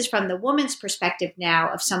 So this is from the woman's perspective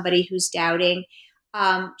now of somebody who's doubting.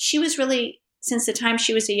 She was really, since the time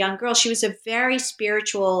she was a young girl, she was a very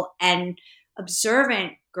spiritual and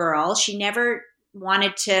observant girl. She never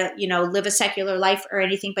wanted to, live a secular life or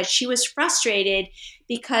anything, but she was frustrated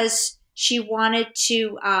because she wanted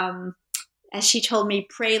to, as she told me,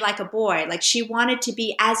 pray like a boy. Like she wanted to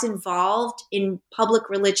be as involved in public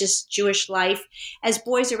religious Jewish life as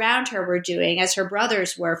boys around her were doing, as her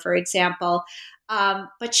brothers were, for example.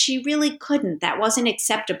 But she really couldn't. That wasn't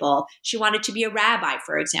acceptable. She wanted to be a rabbi,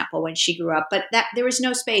 for example, when she grew up, but there was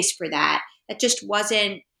no space for that. It just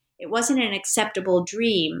wasn't an acceptable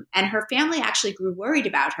dream. And her family actually grew worried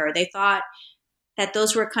about her. They thought that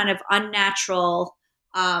those were kind of unnatural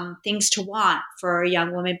things to want for a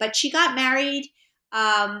young woman. But she got married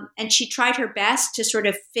and she tried her best to sort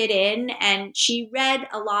of fit in. And she read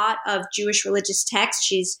a lot of Jewish religious texts.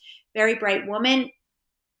 She's a very bright woman.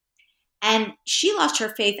 And she lost her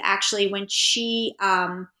faith actually when she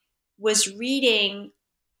was reading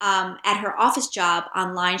at her office job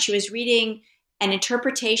online. She was reading an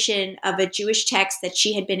interpretation of a Jewish text that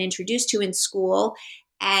she had been introduced to in school.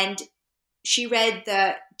 And she read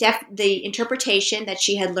the interpretation that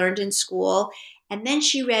she had learned in school. And then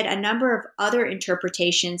she read a number of other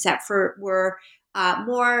interpretations that were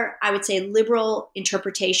more, I would say, liberal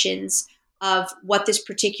interpretations of what this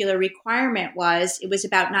particular requirement was. It was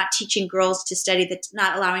about not allowing girls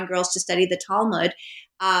to study the Talmud.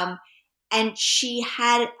 And she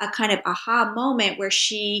had a kind of aha moment where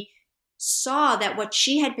she saw that what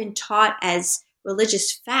she had been taught as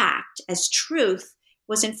religious fact, as truth,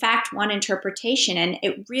 was in fact one interpretation. And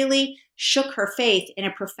it really shook her faith in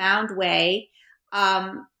a profound way.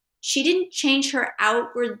 She didn't change her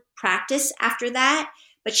outward practice after that,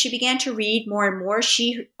 but she began to read more and more.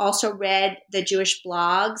 She also read the Jewish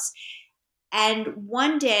blogs. And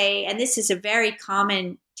one day, and this is a very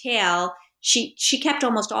common tale, she kept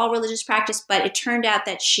almost all religious practice, but it turned out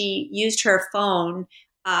that she used her phone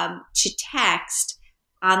to text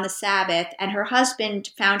on the Sabbath, and her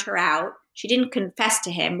husband found her out. She didn't confess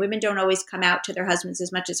to him. Women don't always come out to their husbands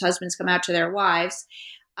as much as husbands come out to their wives.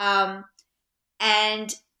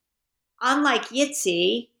 And unlike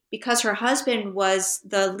Yitzi, because her husband was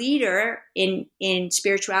the leader in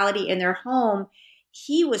spirituality in their home,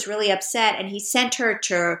 he was really upset, and he sent her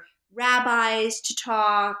to rabbis to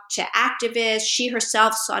talk, to activists. She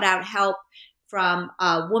herself sought out help from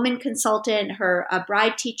a woman consultant, a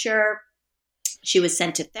bride teacher. She was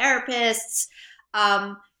sent to therapists,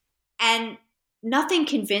 and nothing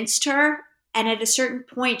convinced her. And at a certain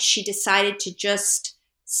point, she decided to just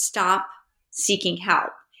stop seeking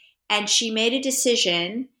help. And she made a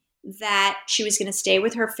decision that she was going to stay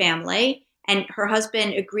with her family, and her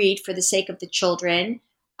husband agreed for the sake of the children.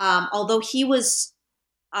 Although his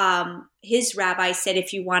rabbi said,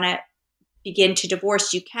 if you want to begin to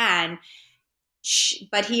divorce, you can.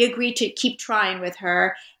 But he agreed to keep trying with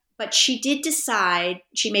her. But she did decide,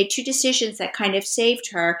 she made two decisions that kind of saved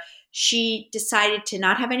her. She decided to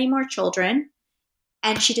not have any more children,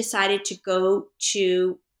 and she decided to go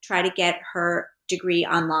to try to get her degree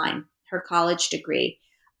online, her college degree.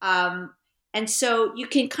 And so you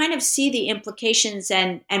can kind of see the implications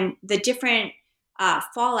and the different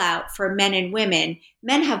fallout for men and women.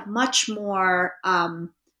 Men have much more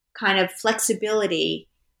kind of flexibility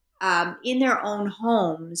in their own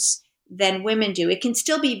homes than women do. It can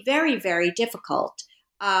still be very, very difficult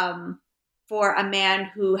for a man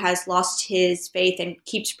who has lost his faith and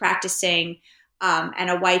keeps practicing, and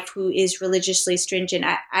a wife who is religiously stringent.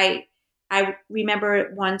 I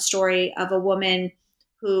remember one story of a woman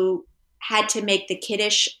who had to make the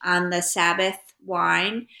Kiddush on the Sabbath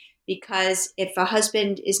wine, because if a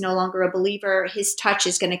husband is no longer a believer, his touch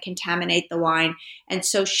is going to contaminate the wine. And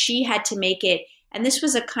so she had to make it. And this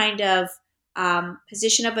was a kind of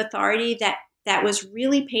position of authority that was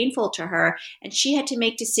really painful to her. And she had to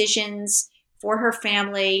make decisions for her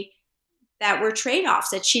family that were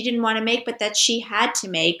trade-offs that she didn't want to make, but that she had to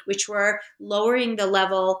make, which were lowering the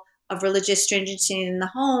level of religious stringency in the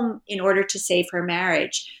home in order to save her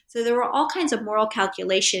marriage. So there were all kinds of moral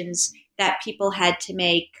calculations that people had to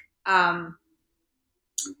make. I'll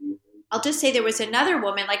just say there was another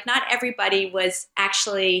woman, like not everybody was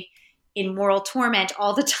actually in moral torment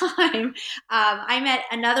all the time. I met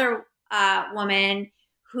another woman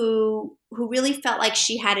who really felt like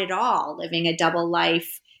she had it all, living a double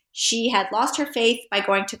life. She had lost her faith by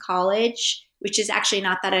going to college, which is actually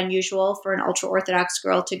not that unusual for an ultra-Orthodox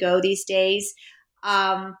girl to go these days.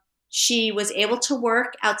 She was able to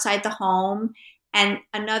work outside the home, and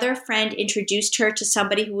another friend introduced her to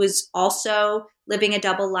somebody who was also living a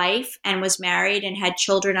double life and was married and had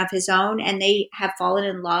children of his own, and they have fallen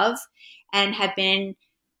in love and have been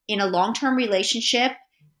in a long-term relationship,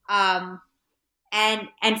 and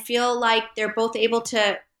feel like they're both able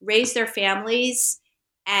to raise their families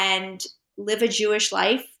and live a Jewish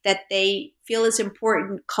life that they feel is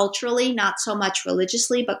important culturally, not so much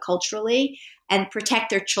religiously, but culturally, and protect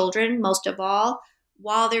their children most of all,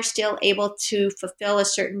 while they're still able to fulfill a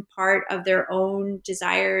certain part of their own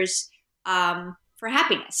desires for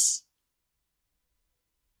happiness.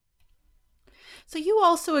 So you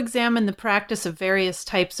also examine the practice of various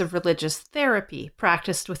types of religious therapy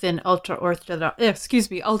practiced within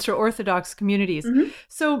ultra-Orthodox communities. Mm-hmm.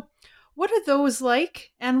 So what are those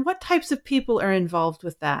like, and what types of people are involved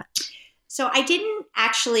with that? So I didn't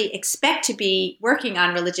actually expect to be working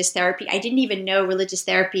on religious therapy. I didn't even know religious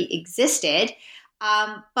therapy existed.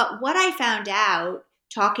 But what I found out,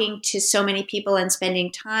 talking to so many people and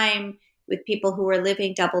spending time with people who were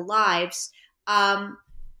living double lives,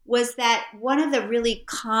 was that one of the really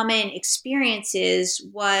common experiences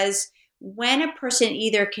was when a person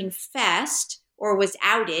either confessed or was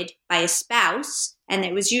outed by a spouse, and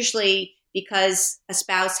it was usually because a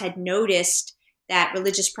spouse had noticed that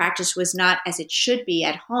religious practice was not as it should be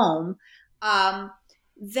at home,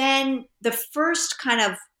 then the first kind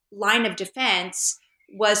of line of defense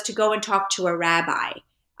was to go and talk to a rabbi.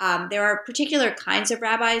 There are particular kinds of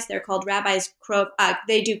rabbis. They're called rabbis.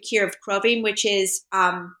 They do kiruv krovim, which is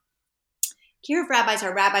kiruv rabbis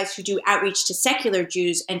are rabbis who do outreach to secular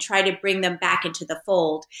Jews and try to bring them back into the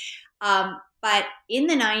fold. But in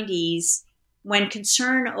the 90s, when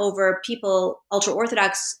concern over people,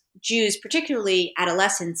 ultra-Orthodox Jews, particularly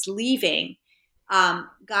adolescents, leaving,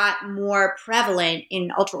 got more prevalent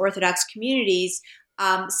in ultra-Orthodox communities,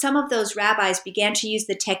 some of those rabbis began to use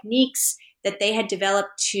the techniques that they had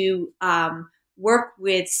developed to work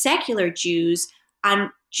with secular Jews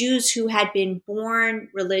on Jews who had been born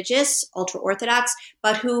religious, ultra-Orthodox,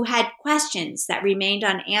 but who had questions that remained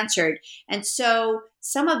unanswered. And so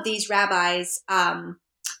some of these rabbis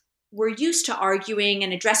were used to arguing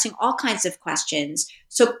and addressing all kinds of questions.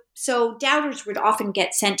 So doubters would often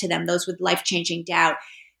get sent to them, those with life-changing doubt.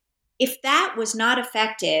 If that was not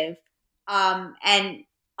effective, and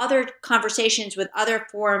other conversations with other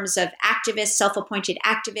forms of activists, self-appointed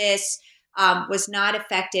activists, was not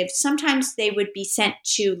effective, sometimes they would be sent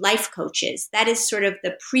to life coaches. That is sort of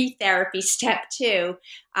the pre-therapy step too,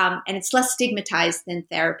 and it's less stigmatized than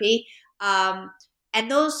therapy. And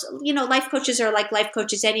those, life coaches are like life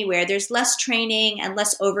coaches anywhere. There's less training and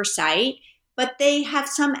less oversight, but they have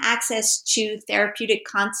some access to therapeutic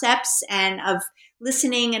concepts and of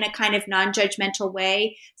listening in a kind of non-judgmental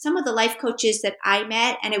way. Some of the life coaches that I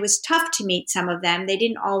met, and it was tough to meet some of them, they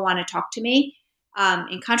didn't all want to talk to me,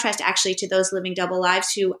 in contrast actually to those living double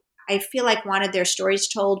lives who I feel like wanted their stories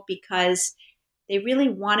told because they really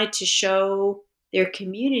wanted to show their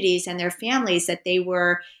communities and their families that they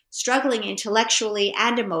were struggling intellectually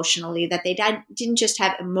and emotionally, that they didn't just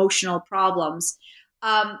have emotional problems.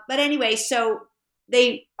 But anyway, so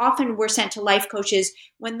they often were sent to life coaches.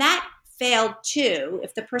 When that failed too,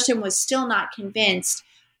 if the person was still not convinced,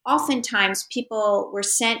 oftentimes people were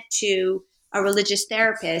sent to a religious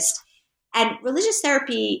therapist. And religious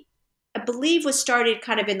therapy, I believe, was started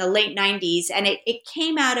kind of in the late 90s, and it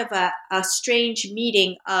came out of a strange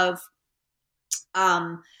meeting of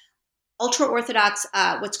ultra-Orthodox,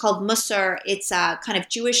 what's called Musar. It's a kind of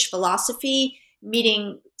Jewish philosophy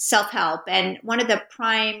meeting self-help. And one of the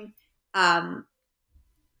prime, the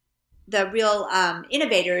real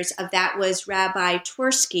innovators of that was Rabbi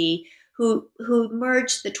Twersky, who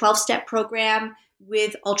merged the 12-step program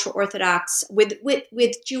with ultra-Orthodox,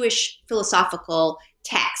 with Jewish philosophical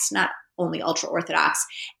texts, not only ultra-Orthodox.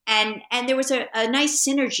 And there was a nice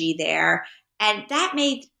synergy there. And that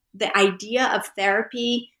made the idea of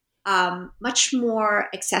therapy much more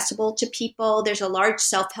accessible to people. There's a large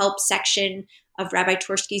self-help section of Rabbi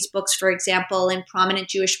Twersky's books, for example, in prominent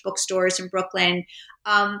Jewish bookstores in Brooklyn.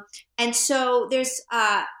 And so there's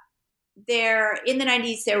there in the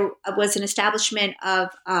 90s, there was an establishment of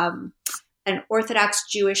an Orthodox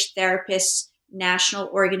Jewish Therapists National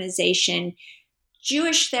Organization.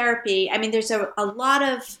 Jewish therapy, I mean, there's a lot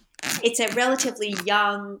of, it's a relatively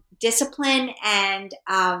young discipline, and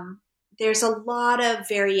there's a lot of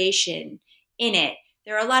variation in it.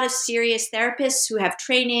 There are a lot of serious therapists who have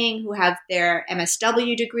training, who have their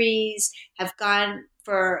MSW degrees, have gone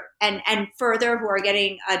for, and further, who are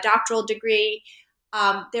getting a doctoral degree.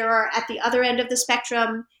 There are, at the other end of the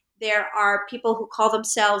spectrum, there are people who call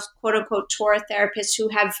themselves quote unquote Torah therapists who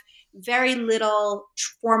have very little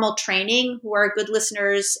formal training, who are good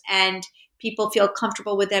listeners, and people feel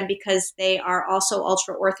comfortable with them because they are also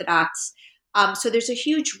ultra Orthodox. So there's a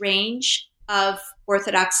huge range of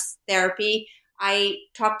Orthodox therapy. I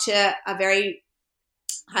talked to a very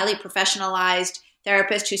highly professionalized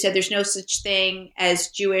therapist who said there's no such thing as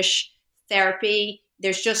Jewish therapy.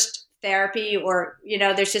 There's just therapy, or,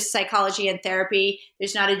 there's just psychology and therapy.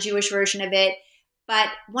 There's not a Jewish version of it. But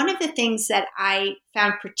one of the things that I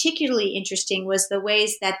found particularly interesting was the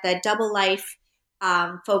ways that the double life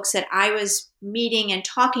folks that I was meeting and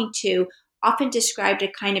talking to often described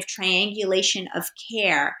a kind of triangulation of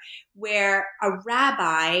care, where a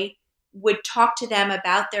rabbi would talk to them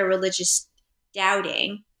about their religious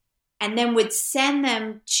doubting and then would send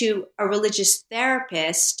them to a religious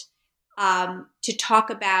therapist to talk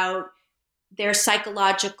about their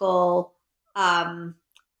psychological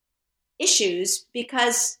issues,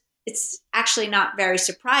 because it's actually not very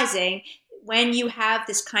surprising. When you have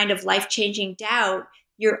this kind of life-changing doubt,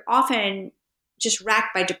 you're often just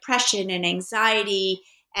racked by depression and anxiety.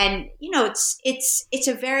 And, it's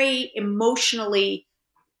a very emotionally,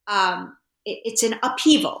 it's an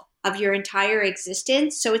upheaval of your entire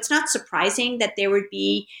existence. So it's not surprising that there would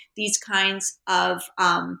be these kinds of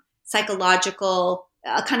psychological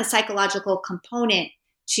component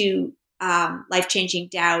to life-changing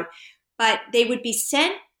doubt. But they would be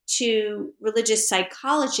sent to religious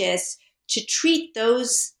psychologists to treat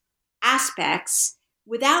those aspects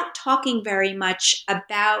without talking very much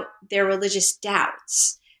about their religious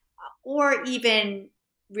doubts, or even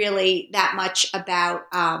really that much about,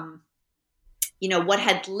 what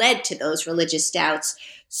had led to those religious doubts.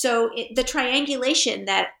 So the triangulation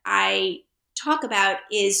that I talk about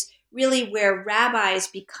is really where rabbis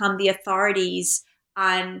become the authorities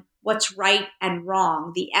on what's right and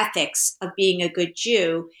wrong, the ethics of being a good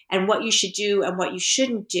Jew, and what you should do and what you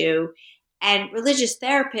shouldn't do. And religious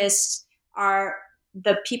therapists are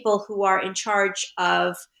the people who are in charge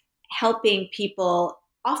of helping people,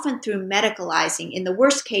 often through medicalizing, in the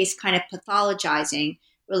worst case, kind of pathologizing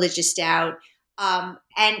religious doubt,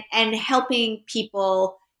 and helping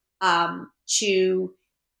people to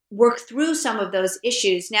work through some of those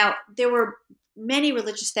issues. Now, there were many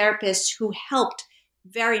religious therapists who helped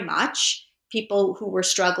very much people who were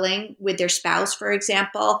struggling with their spouse, for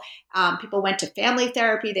example. People went to family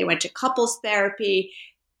therapy. They went to couples therapy.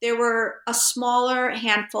 There were a smaller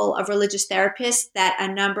handful of religious therapists that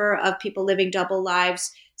a number of people living double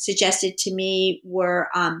lives suggested to me were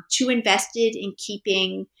too invested in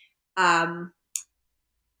keeping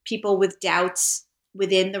people with doubts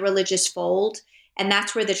within the religious fold. And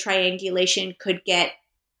that's where the triangulation could get,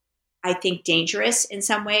 I think, dangerous in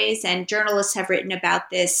some ways. And journalists have written about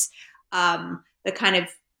this, that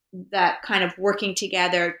kind of working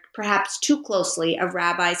together, perhaps too closely, of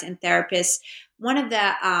rabbis and therapists. One of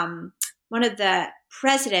the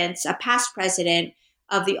presidents, a past president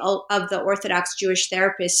of the Orthodox Jewish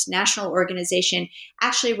Therapists National Organization,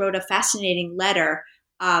 actually wrote a fascinating letter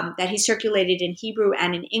that he circulated in Hebrew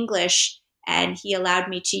and in English, and he allowed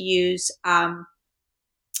me to use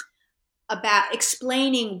about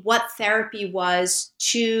explaining what therapy was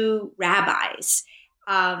to rabbis,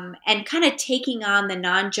 and kind of taking on the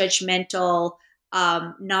non-judgmental,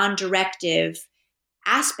 non-directive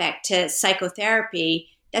aspect to psychotherapy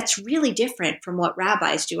that's really different from what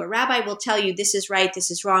rabbis do. A rabbi will tell you this is right, this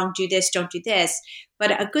is wrong, do this, don't do this.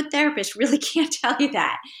 But a good therapist really can't tell you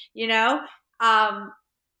that,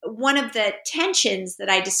 One of the tensions that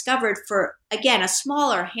I discovered for, again, a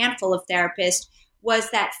smaller handful of therapists was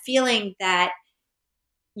that feeling that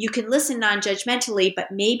you can listen non-judgmentally,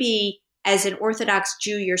 but maybe as an Orthodox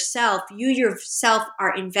Jew yourself, you yourself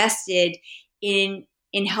are invested in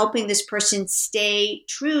helping this person stay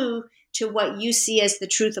true to what you see as the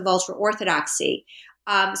truth of ultra-Orthodoxy.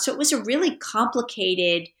 So it was a really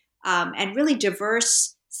complicated and really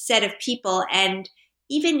diverse set of people. And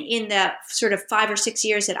even in the sort of 5 or 6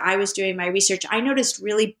 years that I was doing my research, I noticed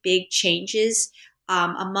really big changes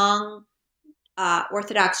among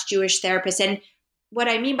Orthodox Jewish therapists. And what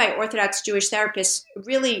I mean by Orthodox Jewish therapists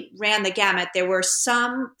really ran the gamut. There were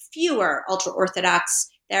some fewer ultra-Orthodox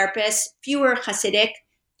therapists, fewer Hasidic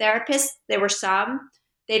therapists. There were some.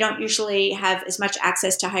 They don't usually have as much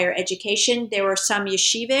access to higher education. There were some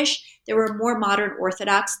yeshivish. There were more modern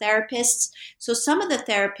Orthodox therapists. So some of the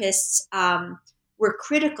therapists were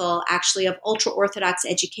critical, actually, of ultra-Orthodox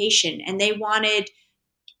education, and they wanted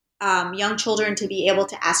young children to be able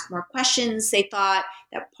to ask more questions. They thought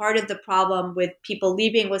that part of the problem with people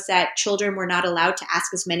leaving was that children were not allowed to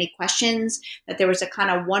ask as many questions, that there was a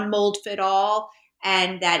kind of one mold fit all,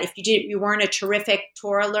 and that if you weren't a terrific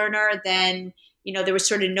Torah learner, then there was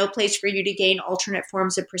sort of no place for you to gain alternate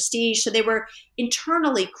forms of prestige. So they were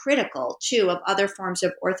internally critical too of other forms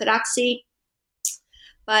of orthodoxy.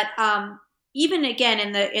 But even again,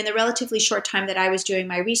 in the relatively short time that I was doing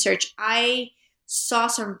my research, I saw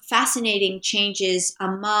some fascinating changes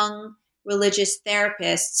among religious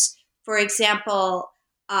therapists. For example,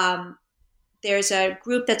 there's a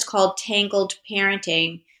group that's called Tangled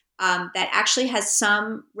Parenting that actually has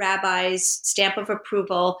some rabbis' stamp of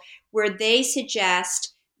approval, where they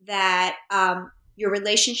suggest that your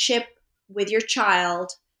relationship with your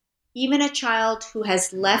child, even a child who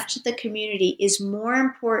has left the community, is more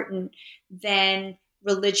important than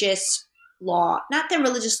religious law. Not than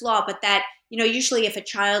religious law, but that, usually if a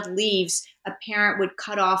child leaves, a parent would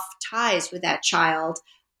cut off ties with that child.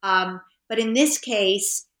 But in this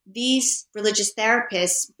case, these religious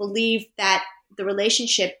therapists believe that the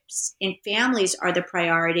relationships in families are the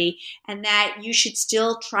priority, and that you should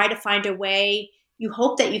still try to find a way. You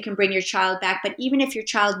hope that you can bring your child back, but even if your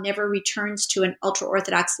child never returns to an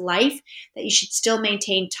ultra-Orthodox life, that you should still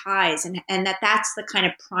maintain ties, and that's the kind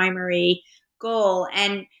of primary goal.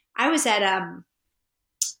 And I was at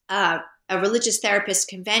a religious therapist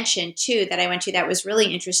convention too that I went to that was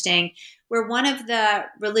really interesting, where one of the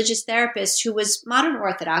religious therapists, who was modern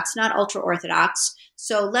Orthodox, not ultra-Orthodox,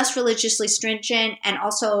 so less religiously stringent, and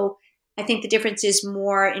also I think the difference is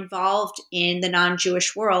more involved in the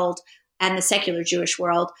non-Jewish world and the secular Jewish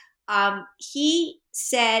world. He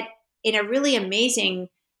said in a really amazing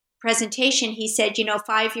presentation, he said,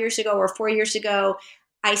 5 years ago or 4 years ago,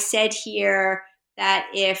 I said here that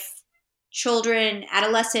if children,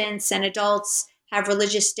 adolescents, and adults have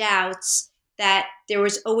religious doubts, that there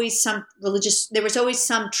was always some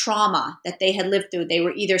trauma that they had lived through. They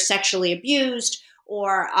were either sexually abused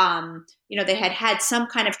or, they had had some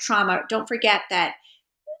kind of trauma. Don't forget that,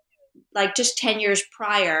 like, just 10 years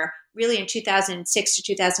prior, really in 2006 to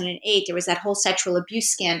 2008, there was that whole sexual abuse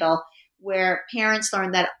scandal where parents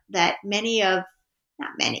learned that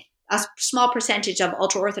a small percentage of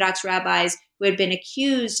ultra-Orthodox rabbis who had been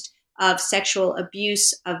accused of sexual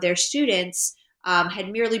abuse of their students had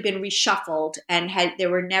merely been reshuffled, and there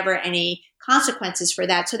were never any consequences for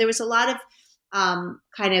that. So there was a lot of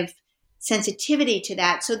kind of sensitivity to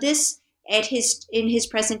that. So in his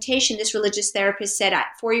presentation, this religious therapist said,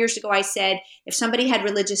 4 years ago, I said, if somebody had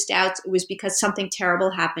religious doubts, it was because something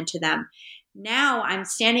terrible happened to them. Now I'm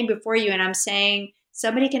standing before you and I'm saying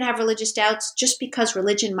somebody can have religious doubts just because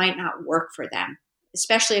religion might not work for them,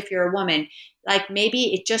 especially if you're a woman. Like,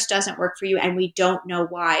 maybe it just doesn't work for you and we don't know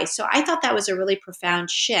why. So I thought that was a really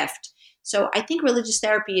profound shift. So I think religious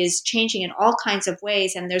therapy is changing in all kinds of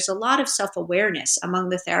ways, and there's a lot of self-awareness among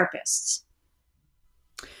the therapists.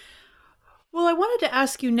 Well, I wanted to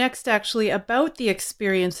ask you next, actually, about the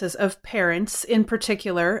experiences of parents in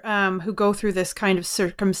particular who go through this kind of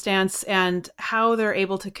circumstance and how they're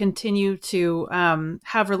able to continue to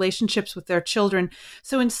have relationships with their children.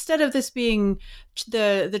 So instead of this being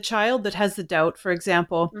the child that has the doubt, for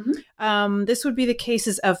example, this would be the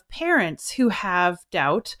cases of parents who have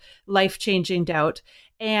doubt, life-changing doubt,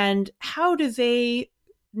 and how do they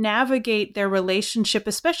navigate their relationship,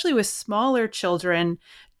 especially with smaller children?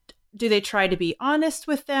 Do they try to be honest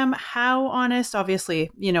with them? How honest? Obviously,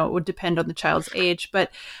 it would depend on the child's age,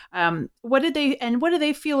 but what do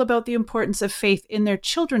they feel about the importance of faith in their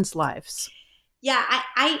children's lives? Yeah,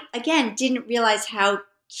 I again didn't realize how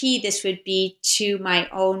key this would be to my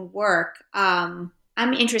own work. I'm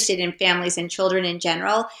interested in families and children in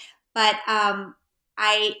general, but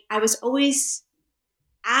I was always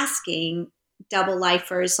asking double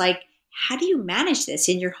lifers, like, how do you manage this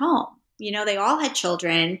in your home? They all had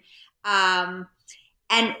children. And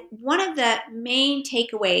one of the main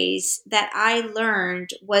takeaways that I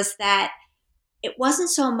learned was that it wasn't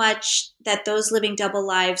so much that those living double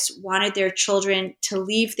lives wanted their children to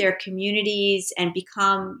leave their communities and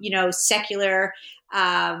become, secular,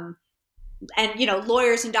 and,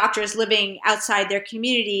 lawyers and doctors living outside their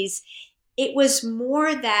communities. It was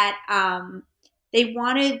more that they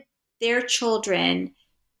wanted their children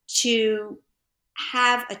to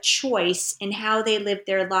have a choice in how they lived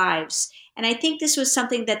their lives. And I think this was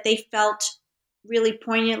something that they felt really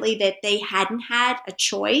poignantly, that they hadn't had a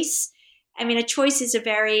choice. I mean, a choice is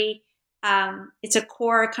it's a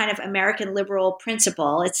core kind of American liberal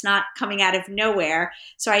principle. It's not coming out of nowhere.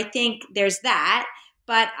 So I think there's that.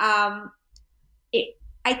 But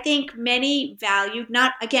I think many valued,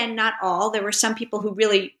 not all. There were some people who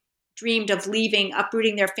really dreamed of leaving,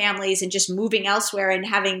 uprooting their families and just moving elsewhere and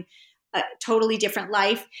having a totally different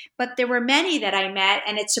life. But there were many that I met,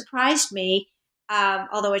 and it surprised me,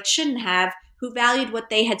 although it shouldn't have, who valued what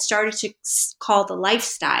they had started to call the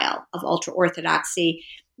lifestyle of ultra-Orthodoxy,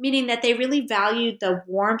 meaning that they really valued the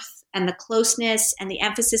warmth and the closeness and the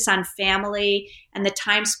emphasis on family and the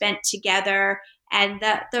time spent together and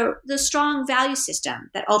the strong value system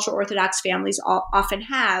that ultra-Orthodox families often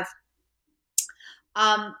have.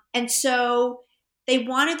 And so they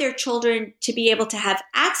wanted their children to be able to have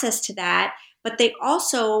access to that, but they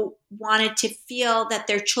also wanted to feel that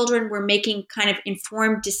their children were making kind of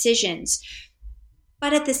informed decisions.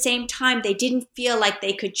 But at the same time, they didn't feel like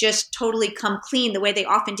they could just totally come clean the way they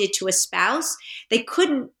often did to a spouse. They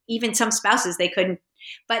couldn't, even some spouses, they couldn't.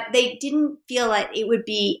 But they didn't feel like it would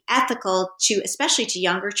be ethical to, especially to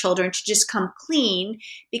younger children, to just come clean,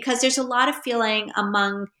 because there's a lot of feeling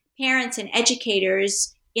among parents and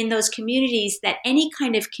educators in those communities that any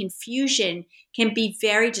kind of confusion can be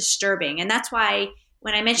very disturbing. And that's why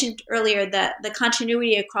when I mentioned earlier the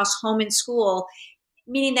continuity across home and school,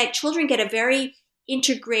 meaning that children get a very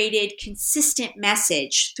integrated, consistent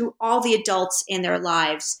message through all the adults in their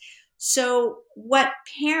lives. So what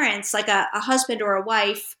parents, like a husband or a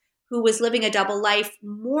wife who was living a double life,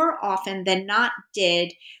 more often than not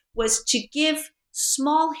did, was to give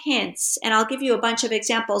small hints, and I'll give you a bunch of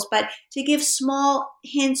examples, but to give small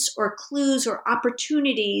hints or clues or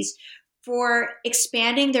opportunities for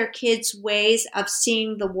expanding their kids' ways of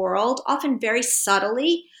seeing the world, often very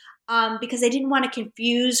subtly, because they didn't want to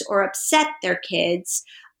confuse or upset their kids.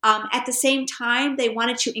 At the same time, they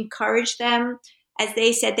wanted to encourage them. As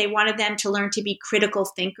they said, they wanted them to learn to be critical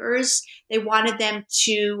thinkers. They wanted them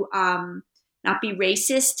to not be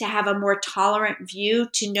racist, to have a more tolerant view,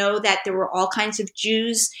 to know that there were all kinds of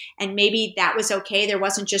Jews and maybe that was okay. There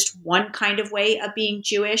wasn't just one kind of way of being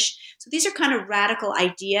Jewish. So these are kind of radical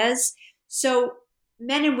ideas. So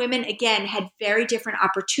men and women, again, had very different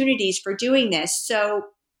opportunities for doing this. So,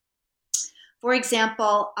 for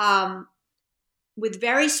example, with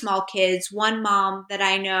very small kids, one mom that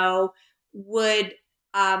I know would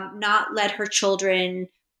not let her children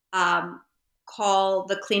call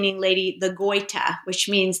the cleaning lady the Goita, which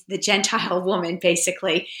means the Gentile woman,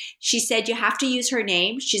 basically. She said, you have to use her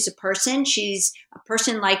name. She's a person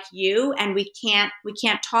like you, and we can't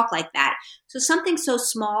talk like that. So something so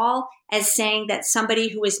small as saying that somebody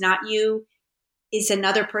who is not you is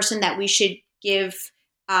another person that we should give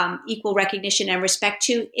equal recognition and respect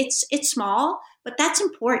to. It's small, but that's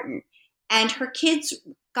important. And her kids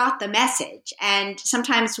got the message. And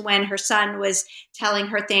sometimes when her son was telling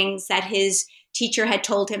her things that his teacher had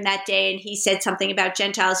told him that day, and he said something about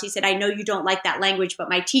Gentiles, he said, I know you don't like that language, but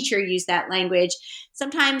my teacher used that language.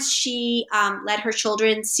 Sometimes she let her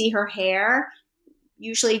children see her hair.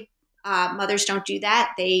 Usually mothers don't do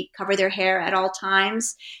that. They cover their hair at all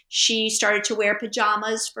times. She started to wear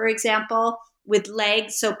pajamas, for example, with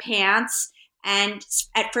legs, so pants. And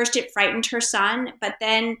at first it frightened her son, but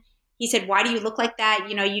then he said, why do you look like that?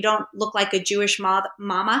 You don't look like a Jewish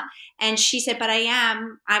mama. And she said, but I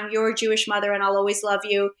am. I'm your Jewish mother and I'll always love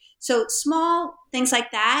you. So small things like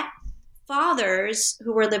that. Fathers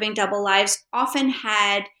who were living double lives often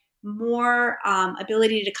had more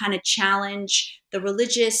ability to kind of challenge the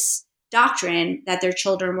religious doctrine that their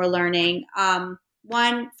children were learning.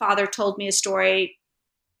 One father told me a story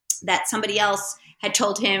that somebody else had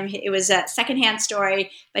told him. It was a secondhand story,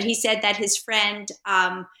 but he said that his friend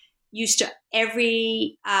used to,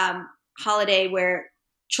 every holiday where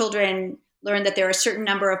children learn that there are a certain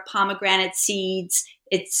number of pomegranate seeds,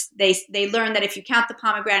 they learn that if you count the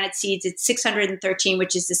pomegranate seeds, it's 613,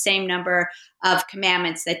 which is the same number of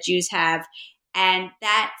commandments that Jews have. And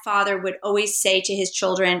that father would always say to his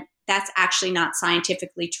children, that's actually not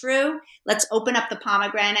scientifically true. Let's open up the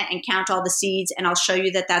pomegranate and count all the seeds, and I'll show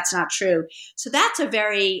you that that's not true. So that's a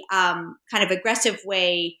very kind of aggressive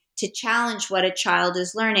way to challenge what a child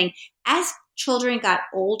is learning. As children got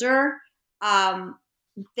older,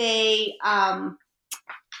 they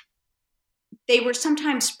were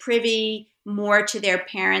sometimes privy more to their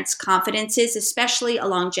parents' confidences, especially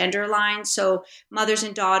along gender lines. So mothers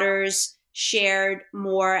and daughters shared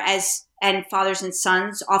more as and fathers and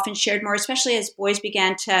sons often shared more, especially as boys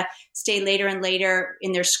began to stay later and later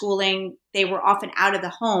in their schooling. They were often out of the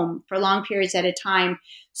home for long periods at a time.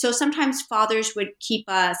 So sometimes fathers would keep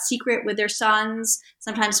a secret with their sons.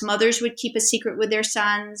 Sometimes mothers would keep a secret with their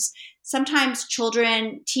sons. Sometimes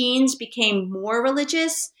teens became more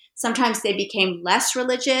religious. Sometimes they became less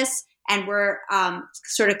religious and were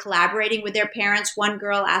sort of collaborating with their parents. One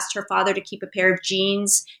girl asked her father to keep a pair of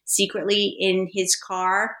jeans secretly in his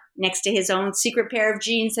car next to his own secret pair of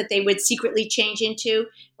jeans that they would secretly change into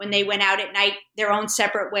when they went out at night their own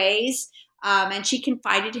separate ways. And she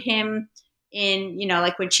confided to him in,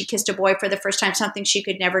 like when she kissed a boy for the first time, something she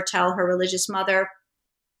could never tell her religious mother.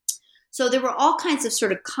 So there were all kinds of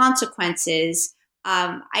sort of consequences.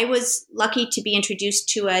 I was lucky to be introduced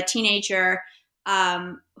to a teenager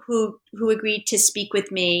who agreed to speak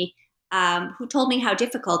with me, who told me how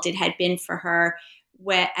difficult it had been for her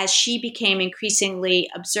as she became increasingly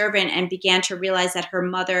observant and began to realize that her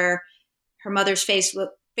mother's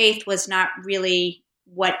faith was not really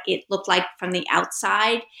what it looked like from the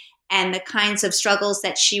outside, and the kinds of struggles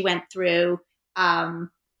that she went through. And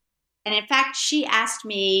in fact, she asked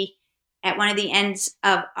me at one of the ends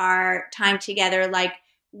of our time together, like,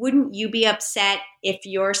 wouldn't you be upset if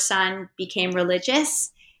your son became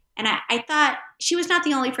religious? And I thought she was not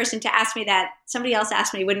the only person to ask me that. Somebody else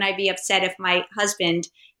asked me, wouldn't I be upset if my husband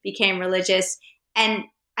became religious? And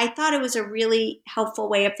I thought it was a really helpful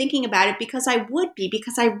way of thinking about it, because I would be,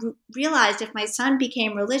 because I realized if my son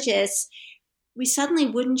became religious, we suddenly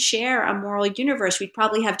wouldn't share a moral universe. We'd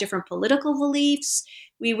probably have different political beliefs.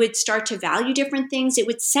 We would start to value different things. It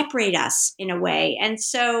would separate us in a way. And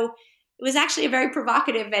so it was actually a very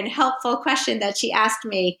provocative and helpful question that she asked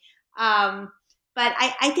me. But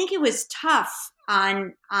I think it was tough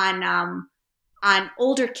on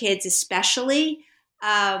older kids, especially.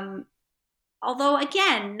 Although,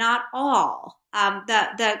 again, not all.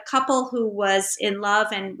 The couple who was in love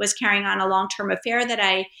and was carrying on a long-term affair that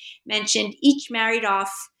I mentioned, each married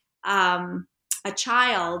off a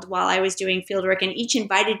child while I was doing fieldwork, and each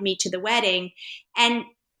invited me to the wedding. And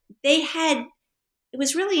it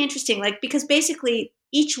was really interesting, because basically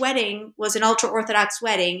each wedding was an ultra-Orthodox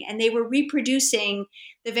wedding, and they were reproducing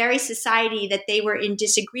the very society that they were in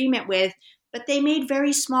disagreement with, but they made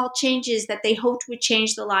very small changes that they hoped would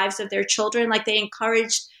change the lives of their children. Like, they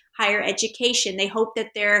encouraged higher education. They hoped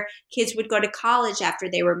that their kids would go to college after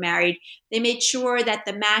they were married. They made sure that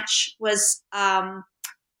the match was all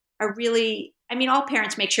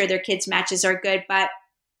parents make sure their kids' matches are good, but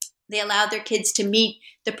they allowed their kids to meet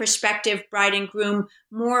the prospective bride and groom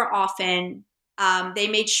more often. They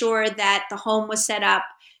made sure that the home was set up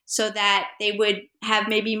so that they would have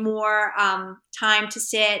maybe more time to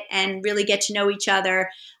sit and really get to know each other.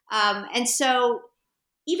 And so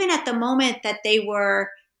even at the moment that they were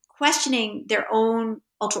questioning their own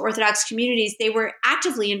ultra-Orthodox communities, they were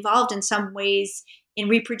actively involved in some ways in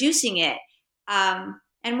reproducing it.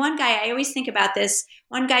 And one guy, I always think about this,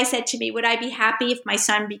 one guy said to me, would I be happy if my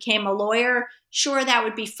son became a lawyer? Sure, that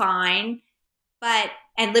would be fine,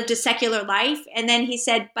 and lived a secular life. And then he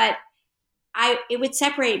said, but it would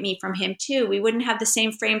separate me from him too. We wouldn't have the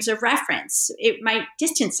same frames of reference. It might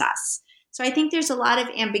distance us. So I think there's a lot of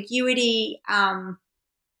ambiguity and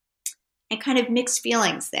kind of mixed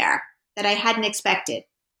feelings there that I hadn't expected.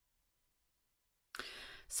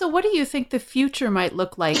 So what do you think the future might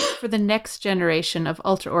look like for the next generation of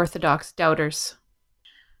ultra-Orthodox doubters?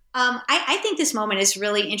 I think this moment is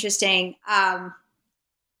really interesting. My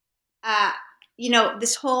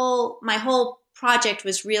whole project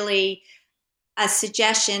was really a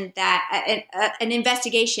suggestion that an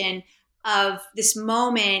investigation of this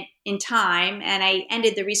moment in time. And I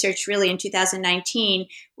ended the research really in 2019,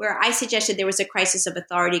 where I suggested there was a crisis of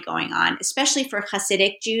authority going on, especially for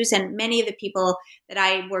Hasidic Jews. And many of the people that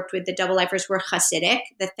I worked with, the double lifers, were Hasidic.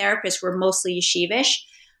 The therapists were mostly yeshivish,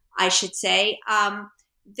 I should say.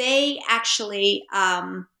 They actually,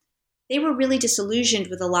 they were really disillusioned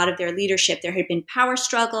with a lot of their leadership. There had been power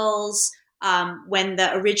struggles when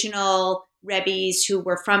the original Rebbes who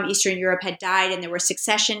were from Eastern Europe had died, and there were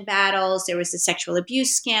succession battles. There was the sexual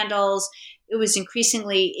abuse scandals. It is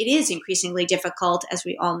increasingly difficult, as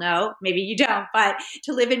we all know. Maybe you don't, but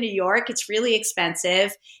to live in New York, it's really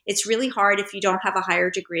expensive. It's really hard if you don't have a higher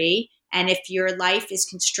degree, and if your life is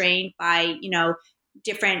constrained by,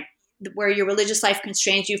 where your religious life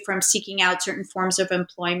constrains you from seeking out certain forms of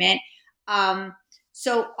employment.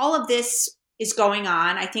 So all of this is going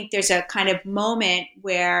on. I think there's a kind of moment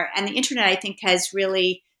where, and the internet, I think, has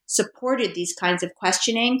really supported these kinds of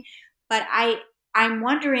questioning. But I'm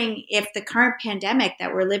wondering if the current pandemic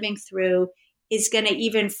that we're living through is going to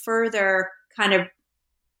even further kind of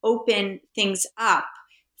open things up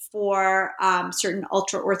for certain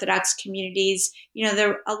ultra-Orthodox communities.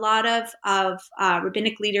 There a lot of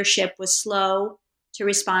rabbinic leadership was slow to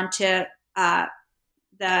respond to the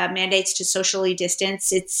mandates to socially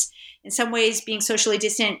distance. It's in some ways being socially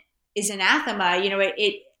distant is anathema.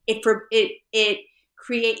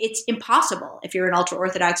 It's impossible if you're an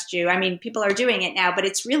ultra-Orthodox Jew. I mean, people are doing it now, but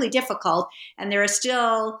it's really difficult. And there are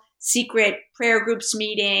still secret prayer groups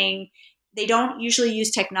meeting. They don't usually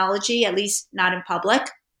use technology, at least not in public,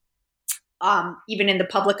 even in the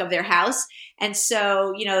public of their house. And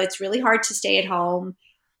so, it's really hard to stay at home.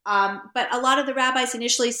 But a lot of the rabbis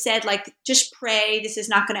initially said, just pray. This is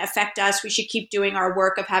not going to affect us. We should keep doing our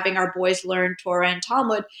work of having our boys learn Torah and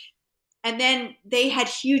Talmud. And then they had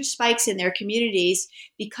huge spikes in their communities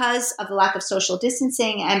because of the lack of social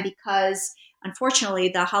distancing and because, unfortunately,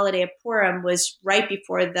 the holiday of Purim was right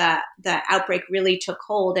before the outbreak really took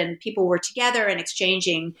hold and people were together and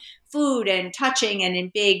exchanging food and touching and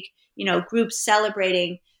in big, groups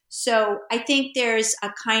celebrating. So I think there's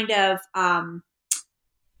a kind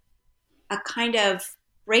of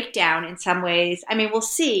breakdown in some ways. I mean, we'll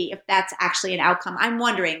see if that's actually an outcome. I'm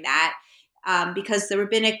wondering that. Because the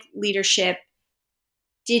rabbinic leadership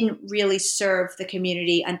didn't really serve the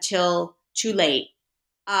community until too late.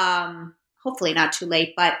 Hopefully not too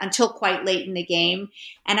late, but until quite late in the game.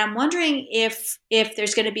 And I'm wondering if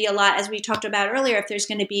there's going to be a lot, as we talked about earlier, if there's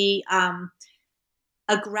going to be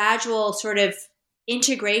a gradual sort of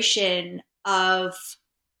integration of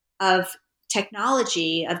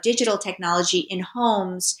technology, of digital technology in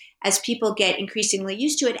homes as people get increasingly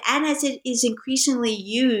used to it and as it is increasingly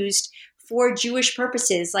used for Jewish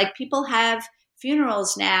purposes. Like people have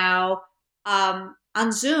funerals now on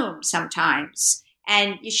Zoom sometimes,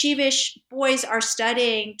 and yeshivish boys are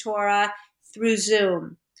studying Torah through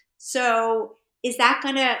Zoom. So is that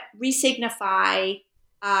going to re-signify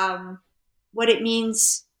what it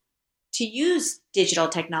means to use digital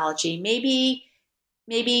technology?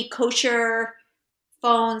 Maybe kosher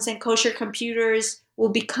phones and kosher computers will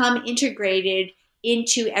become integrated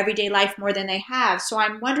into everyday life more than they have. So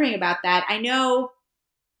I'm wondering about that. I know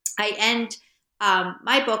I end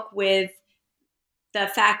my book with the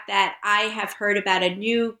fact that I have heard about a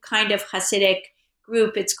new kind of Hasidic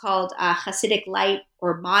group. It's called Hasidic Light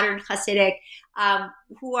or Modern Hasidic,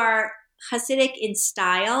 who are Hasidic in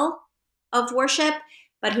style of worship,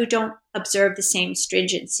 but who don't observe the same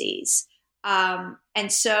stringencies.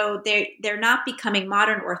 And so they're not becoming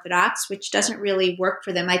modern Orthodox, which doesn't really work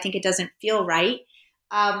for them. I think it doesn't feel right.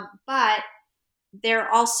 But they're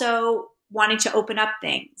also wanting to open up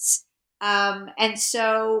things. And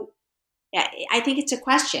so I think it's a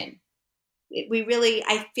question.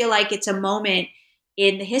 I feel like it's a moment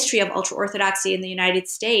in the history of ultra-Orthodoxy in the United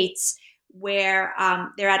States where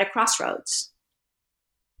they're at a crossroads.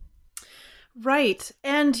 Right.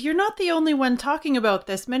 And you're not the only one talking about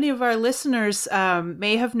this. Many of our listeners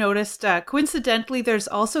may have noticed, coincidentally, there's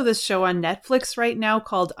also this show on Netflix right now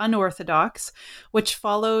called Unorthodox, which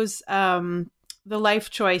follows the life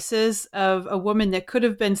choices of a woman that could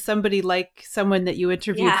have been somebody like someone that you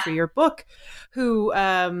interviewed for your book, who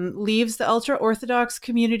leaves the ultra-Orthodox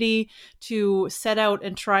community to set out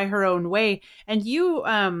and try her own way. And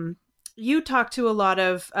you talk to a lot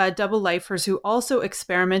of double lifers who also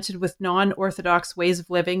experimented with non-Orthodox ways of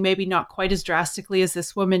living, maybe not quite as drastically as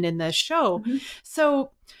this woman in the show. Mm-hmm.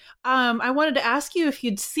 So I wanted to ask you if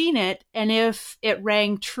you'd seen it and if it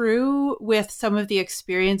rang true with some of the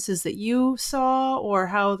experiences that you saw or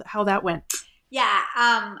how that went. Yeah.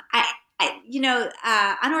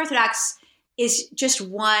 Unorthodox is just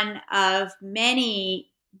one of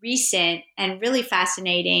many recent and really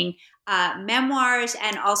fascinating memoirs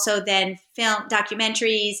and also then film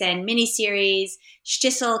documentaries and miniseries.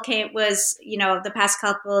 Shtisel was, the past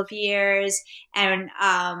couple of years, and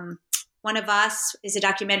One of Us is a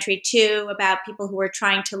documentary too about people who are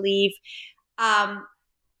trying to leave.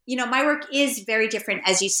 My work is very different,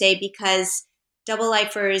 as you say, because double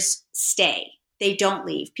lifers stay. They don't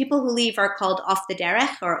leave. People who leave are called off the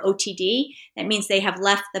derech or OTD. That means they have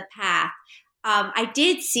left the path. I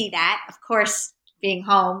did see that, of course, being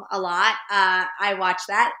home a lot. I watched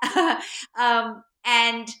that.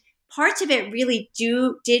 And parts of it really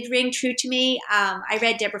did ring true to me. I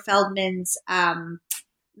read Deborah Feldman's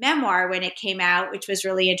memoir when it came out, which was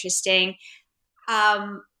really interesting.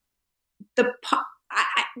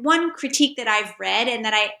 One critique that I've read and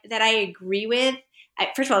that I agree with,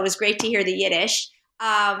 first of all, it was great to hear the Yiddish,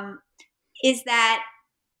 is that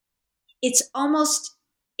it's almost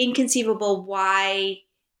inconceivable why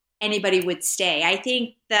anybody would stay. I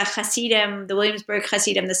think the Hasidim, the Williamsburg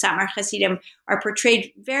Hasidim, the Satmar Hasidim are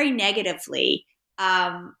portrayed very negatively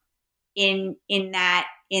in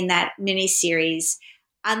that miniseries.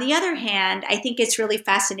 On the other hand, I think it's really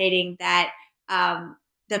fascinating that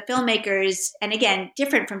the filmmakers, and again,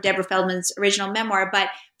 different from Deborah Feldman's original memoir, but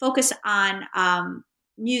focus on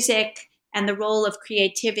music and the role of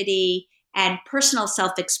creativity and personal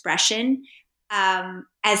self-expression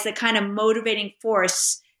as the kind of motivating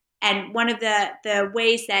force. And one of the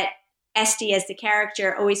ways that Esty, as the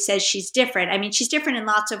character, always says she's different. I mean, she's different in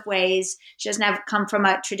lots of ways. She doesn't come from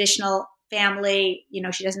a traditional family.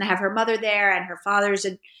 She doesn't have her mother there, and her father's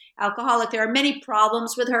an alcoholic. There are many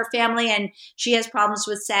problems with her family, and she has problems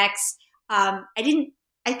with sex. I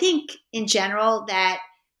think in general that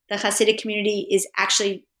the Hasidic community is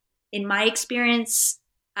actually, in my experience,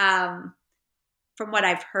 from what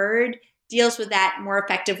I've heard, deals with that more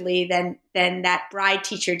effectively than that bride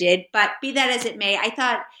teacher did. But be that as it may, I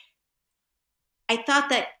thought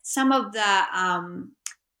that some of the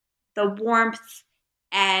warmth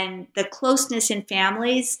and the closeness in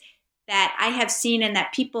families that I have seen and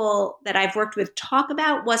that people that I've worked with talk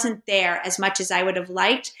about wasn't there as much as I would have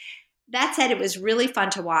liked. That said, it was really fun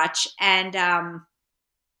to watch, and the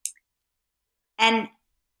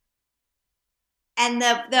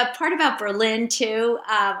part about Berlin too,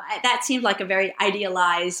 that seemed like a very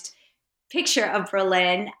idealized picture of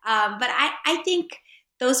Berlin. But I think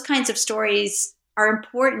those kinds of stories are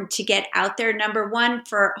important to get out there. Number one,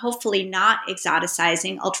 for hopefully not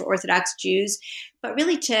exoticizing ultra-Orthodox Jews, but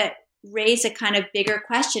really to raise a kind of bigger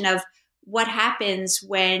question of what happens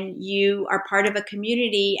when you are part of a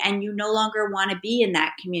community and you no longer want to be in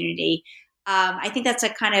that community. I think that's a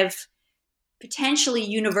kind of potentially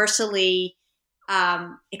universally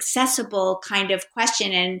accessible kind of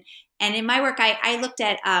question. And in my work, I looked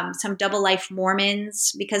at some double life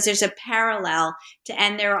Mormons, because there's a parallel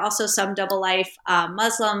and there are also some double life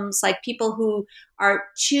Muslims, like people who are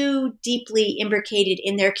too deeply imbricated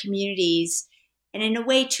in their communities and in a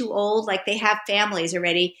way too old, like they have families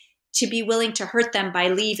already, to be willing to hurt them by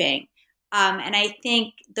leaving. And I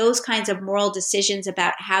think those kinds of moral decisions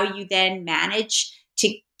about how you then manage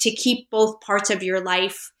to keep both parts of your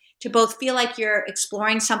life, to both feel like you're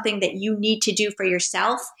exploring something that you need to do for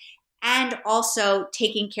yourself and also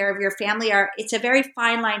taking care of your family, it's a very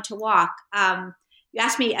fine line to walk. You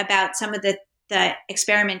asked me about some of the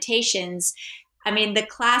experimentations. I mean, the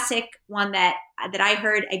classic one that I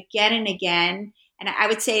heard again and again, and I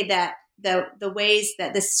would say that the ways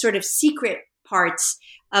that the sort of secret parts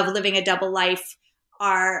of living a double life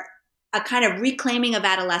are a kind of reclaiming of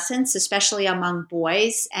adolescence, especially among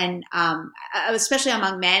boys and especially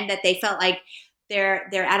among men, that they felt like their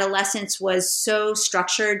adolescence was so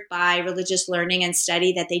structured by religious learning and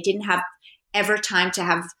study that they didn't have ever time to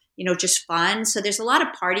have, just fun. So there's a lot of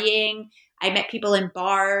partying. I met people in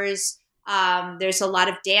bars. There's a lot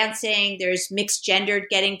of dancing. There's mixed gendered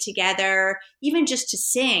getting together, even just to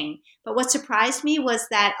sing. But what surprised me was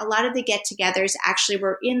that a lot of the get-togethers actually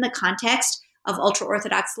were in the context of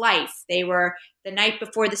ultra-Orthodox life. They were the night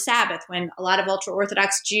before the Sabbath, when a lot of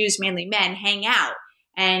ultra-Orthodox Jews, mainly men, hang out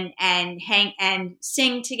and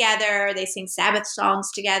sing together. They sing Sabbath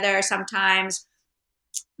songs together sometimes.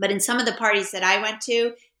 But in some of the parties that I went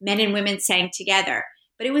to, men and women sang together.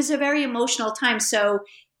 But it was a very emotional time. So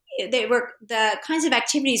the kinds of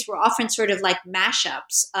activities were often sort of like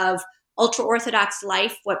mashups of ultra-Orthodox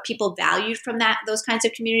life, what people valued from those kinds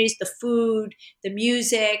of communities, the food, the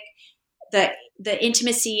music, the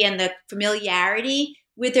intimacy and the familiarity,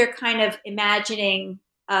 with their kind of imagining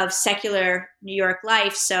of secular New York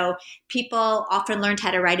life. So people often learned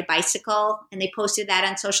how to ride a bicycle, and they posted that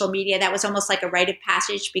on social media. That was almost like a rite of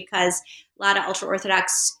passage, because a lot of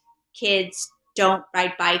ultra-Orthodox kids don't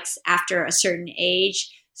ride bikes after a certain age.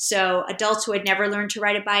 So adults who had never learned to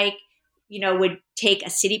ride a bike, would take a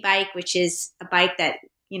city bike, which is a bike that,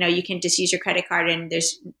 you can just use your credit card and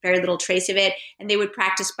there's very little trace of it. And they would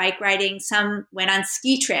practice bike riding. Some went on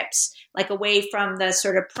ski trips, like away from the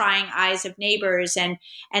sort of prying eyes of neighbors, and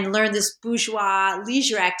learn this bourgeois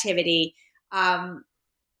leisure activity.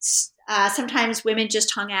 Sometimes women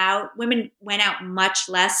just hung out. Women went out much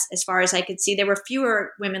less, as far as I could see. There were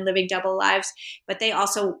fewer women living double lives, but they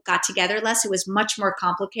also got together less. It was much more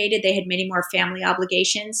complicated. They had many more family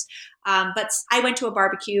obligations. But I went to a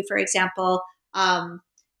barbecue, for example,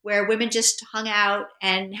 where women just hung out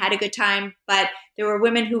and had a good time. But there were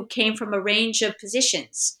women who came from a range of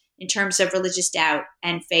positions in terms of religious doubt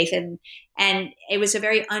and faith. And it was a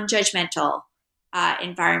very unjudgmental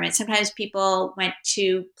environment. Sometimes people went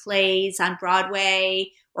to plays on Broadway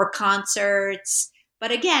or concerts. But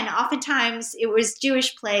again, oftentimes it was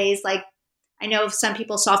Jewish plays. Like, I know some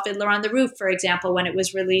people saw Fiddler on the Roof, for example, when it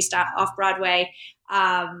was released off Broadway,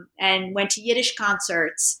 and went to Yiddish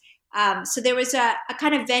concerts. So there was a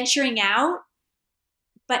kind of venturing out,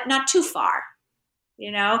 but not too far,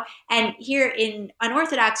 And here in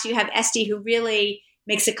Unorthodox, you have Esty, who really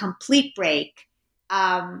makes a complete break.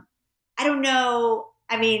 I don't know.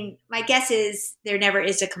 I mean, my guess is there never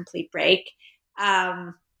is a complete break.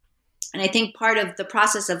 And I think part of the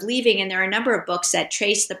process of leaving, and there are a number of books that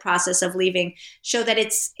trace the process of leaving, show that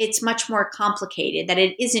it's much more complicated, that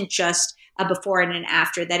it isn't just a before and an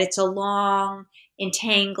after, that it's a long,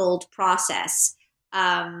 entangled process.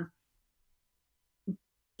 But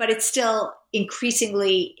it's still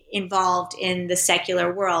increasingly involved in the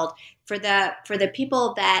secular world. For the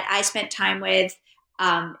people that I spent time with,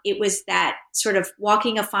 it was that sort of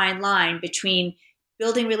walking a fine line between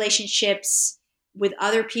building relationships with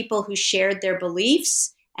other people who shared their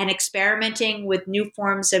beliefs and experimenting with new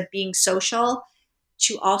forms of being social,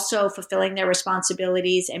 to also fulfilling their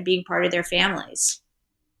responsibilities and being part of their families.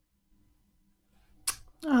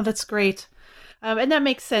 Oh, that's great. And that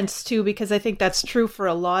makes sense too, because I think that's true for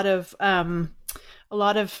a lot of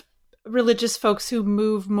religious folks who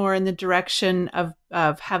move more in the direction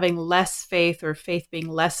of having less faith, or faith being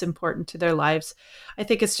less important to their lives. I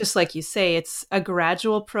think it's just like you say, it's a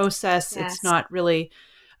gradual process. Yes. It's not really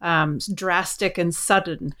drastic and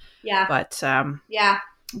sudden. Yeah. But yeah.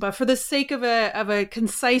 But for the sake of a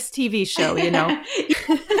concise TV show, And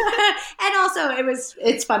also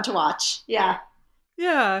it's fun to watch. Yeah.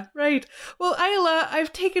 Yeah, right. Well, Ayala,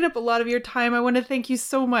 I've taken up a lot of your time. I want to thank you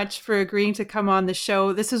so much for agreeing to come on the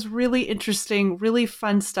show. This is really interesting, really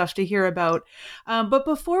fun stuff to hear about. But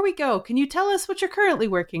before we go, can you tell us what you're currently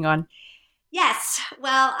working on? Yes.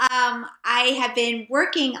 Well, I have been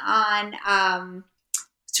working on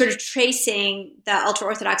sort of tracing the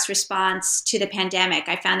ultra-Orthodox response to the pandemic.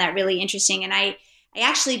 I found that really interesting. And I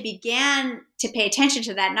actually began to pay attention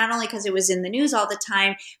to that, not only because it was in the news all the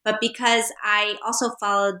time, but because I also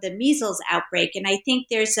followed the measles outbreak. And I think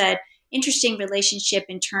there's an interesting relationship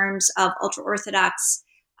in terms of ultra-Orthodox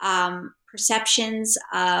perceptions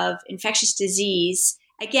of infectious disease.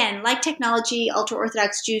 Again, like technology,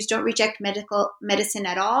 ultra-Orthodox Jews don't reject medicine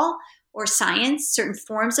at all, or science, certain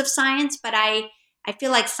forms of science, but I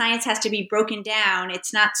feel like science has to be broken down.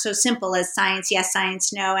 It's not so simple as science, yes,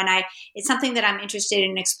 science, no. And it's something that I'm interested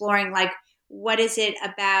in exploring, like, what is it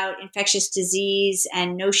about infectious disease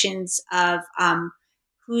and notions of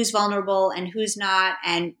who's vulnerable and who's not,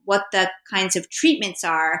 and what the kinds of treatments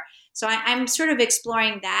are. So I'm sort of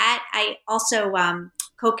exploring that. I also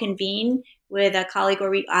co-convene with a colleague,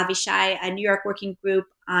 Orit Avishai, a New York working group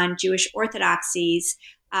on Jewish orthodoxies.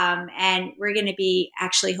 And we're going to be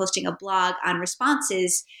actually hosting a blog on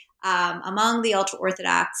responses among the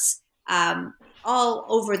ultra-Orthodox all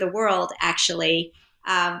over the world, actually,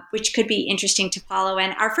 which could be interesting to follow.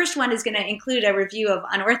 And our first one is going to include a review of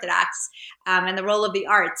Unorthodox and the role of the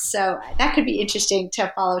arts. So that could be interesting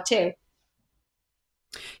to follow, too.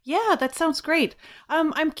 Yeah, that sounds great.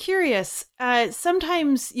 I'm curious.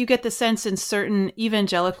 Sometimes you get the sense in certain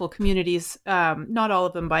evangelical communities, not all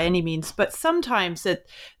of them by any means, but sometimes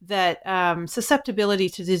that susceptibility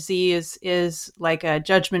to disease is like a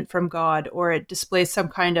judgment from God, or it displays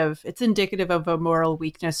it's indicative of a moral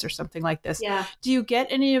weakness or something like this. Yeah. Do you get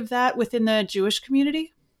any of that within the Jewish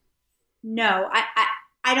community? No,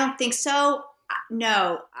 I don't think so.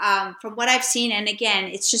 No, from what I've seen, and again,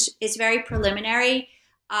 it's very preliminary.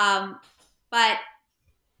 But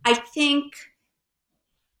I think,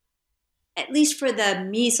 at least for the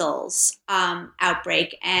measles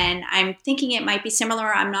outbreak, and I'm thinking it might be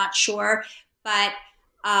similar, I'm not sure, but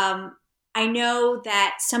I know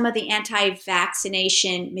that some of the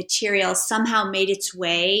anti-vaccination material somehow made its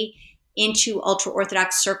way into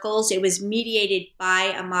ultra-Orthodox circles. It was mediated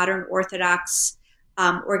by a modern Orthodox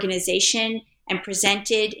organization and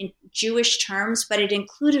presented in Jewish terms, but it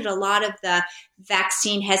included a lot of the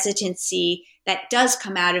vaccine hesitancy that does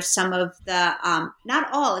come out of some of the,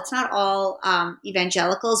 it's not all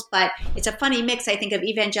evangelicals, but it's a funny mix, I think, of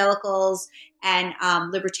evangelicals and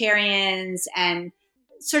libertarians and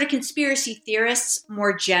sort of conspiracy theorists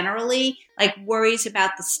more generally, like worries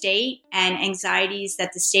about the state and anxieties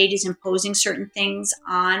that the state is imposing certain things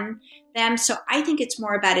on them. So I think it's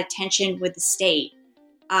more about a tension with the state.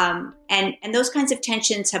 And those kinds of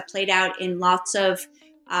tensions have played out in lots of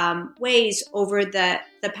ways over the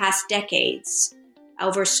past decades.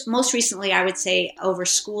 Most recently, I would say over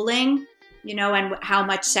schooling, and how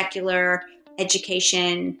much secular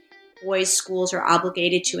education boys' schools are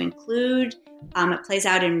obligated to include. It plays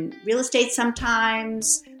out in real estate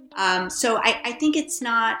sometimes. So I think it's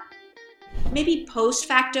not maybe post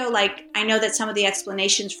facto, like I know that some of the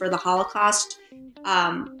explanations for the Holocaust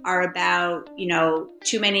are about,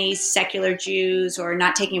 too many secular Jews or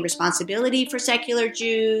not taking responsibility for secular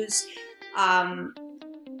Jews.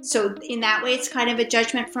 So in that way, it's kind of a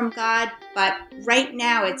judgment from God. But right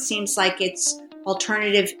now, it seems like it's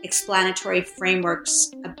alternative explanatory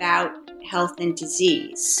frameworks about health and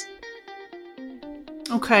disease.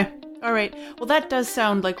 Okay. All right. Well, that does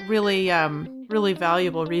sound like really, really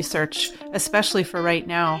valuable research, especially for right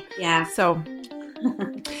now. Yeah. So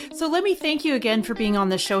let me thank you again for being on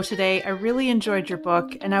the show today. I really enjoyed your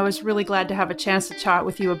book, and I was really glad to have a chance to chat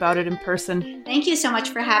with you about it in person. Thank you so much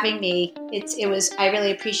for having me. I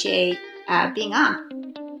really appreciate being on.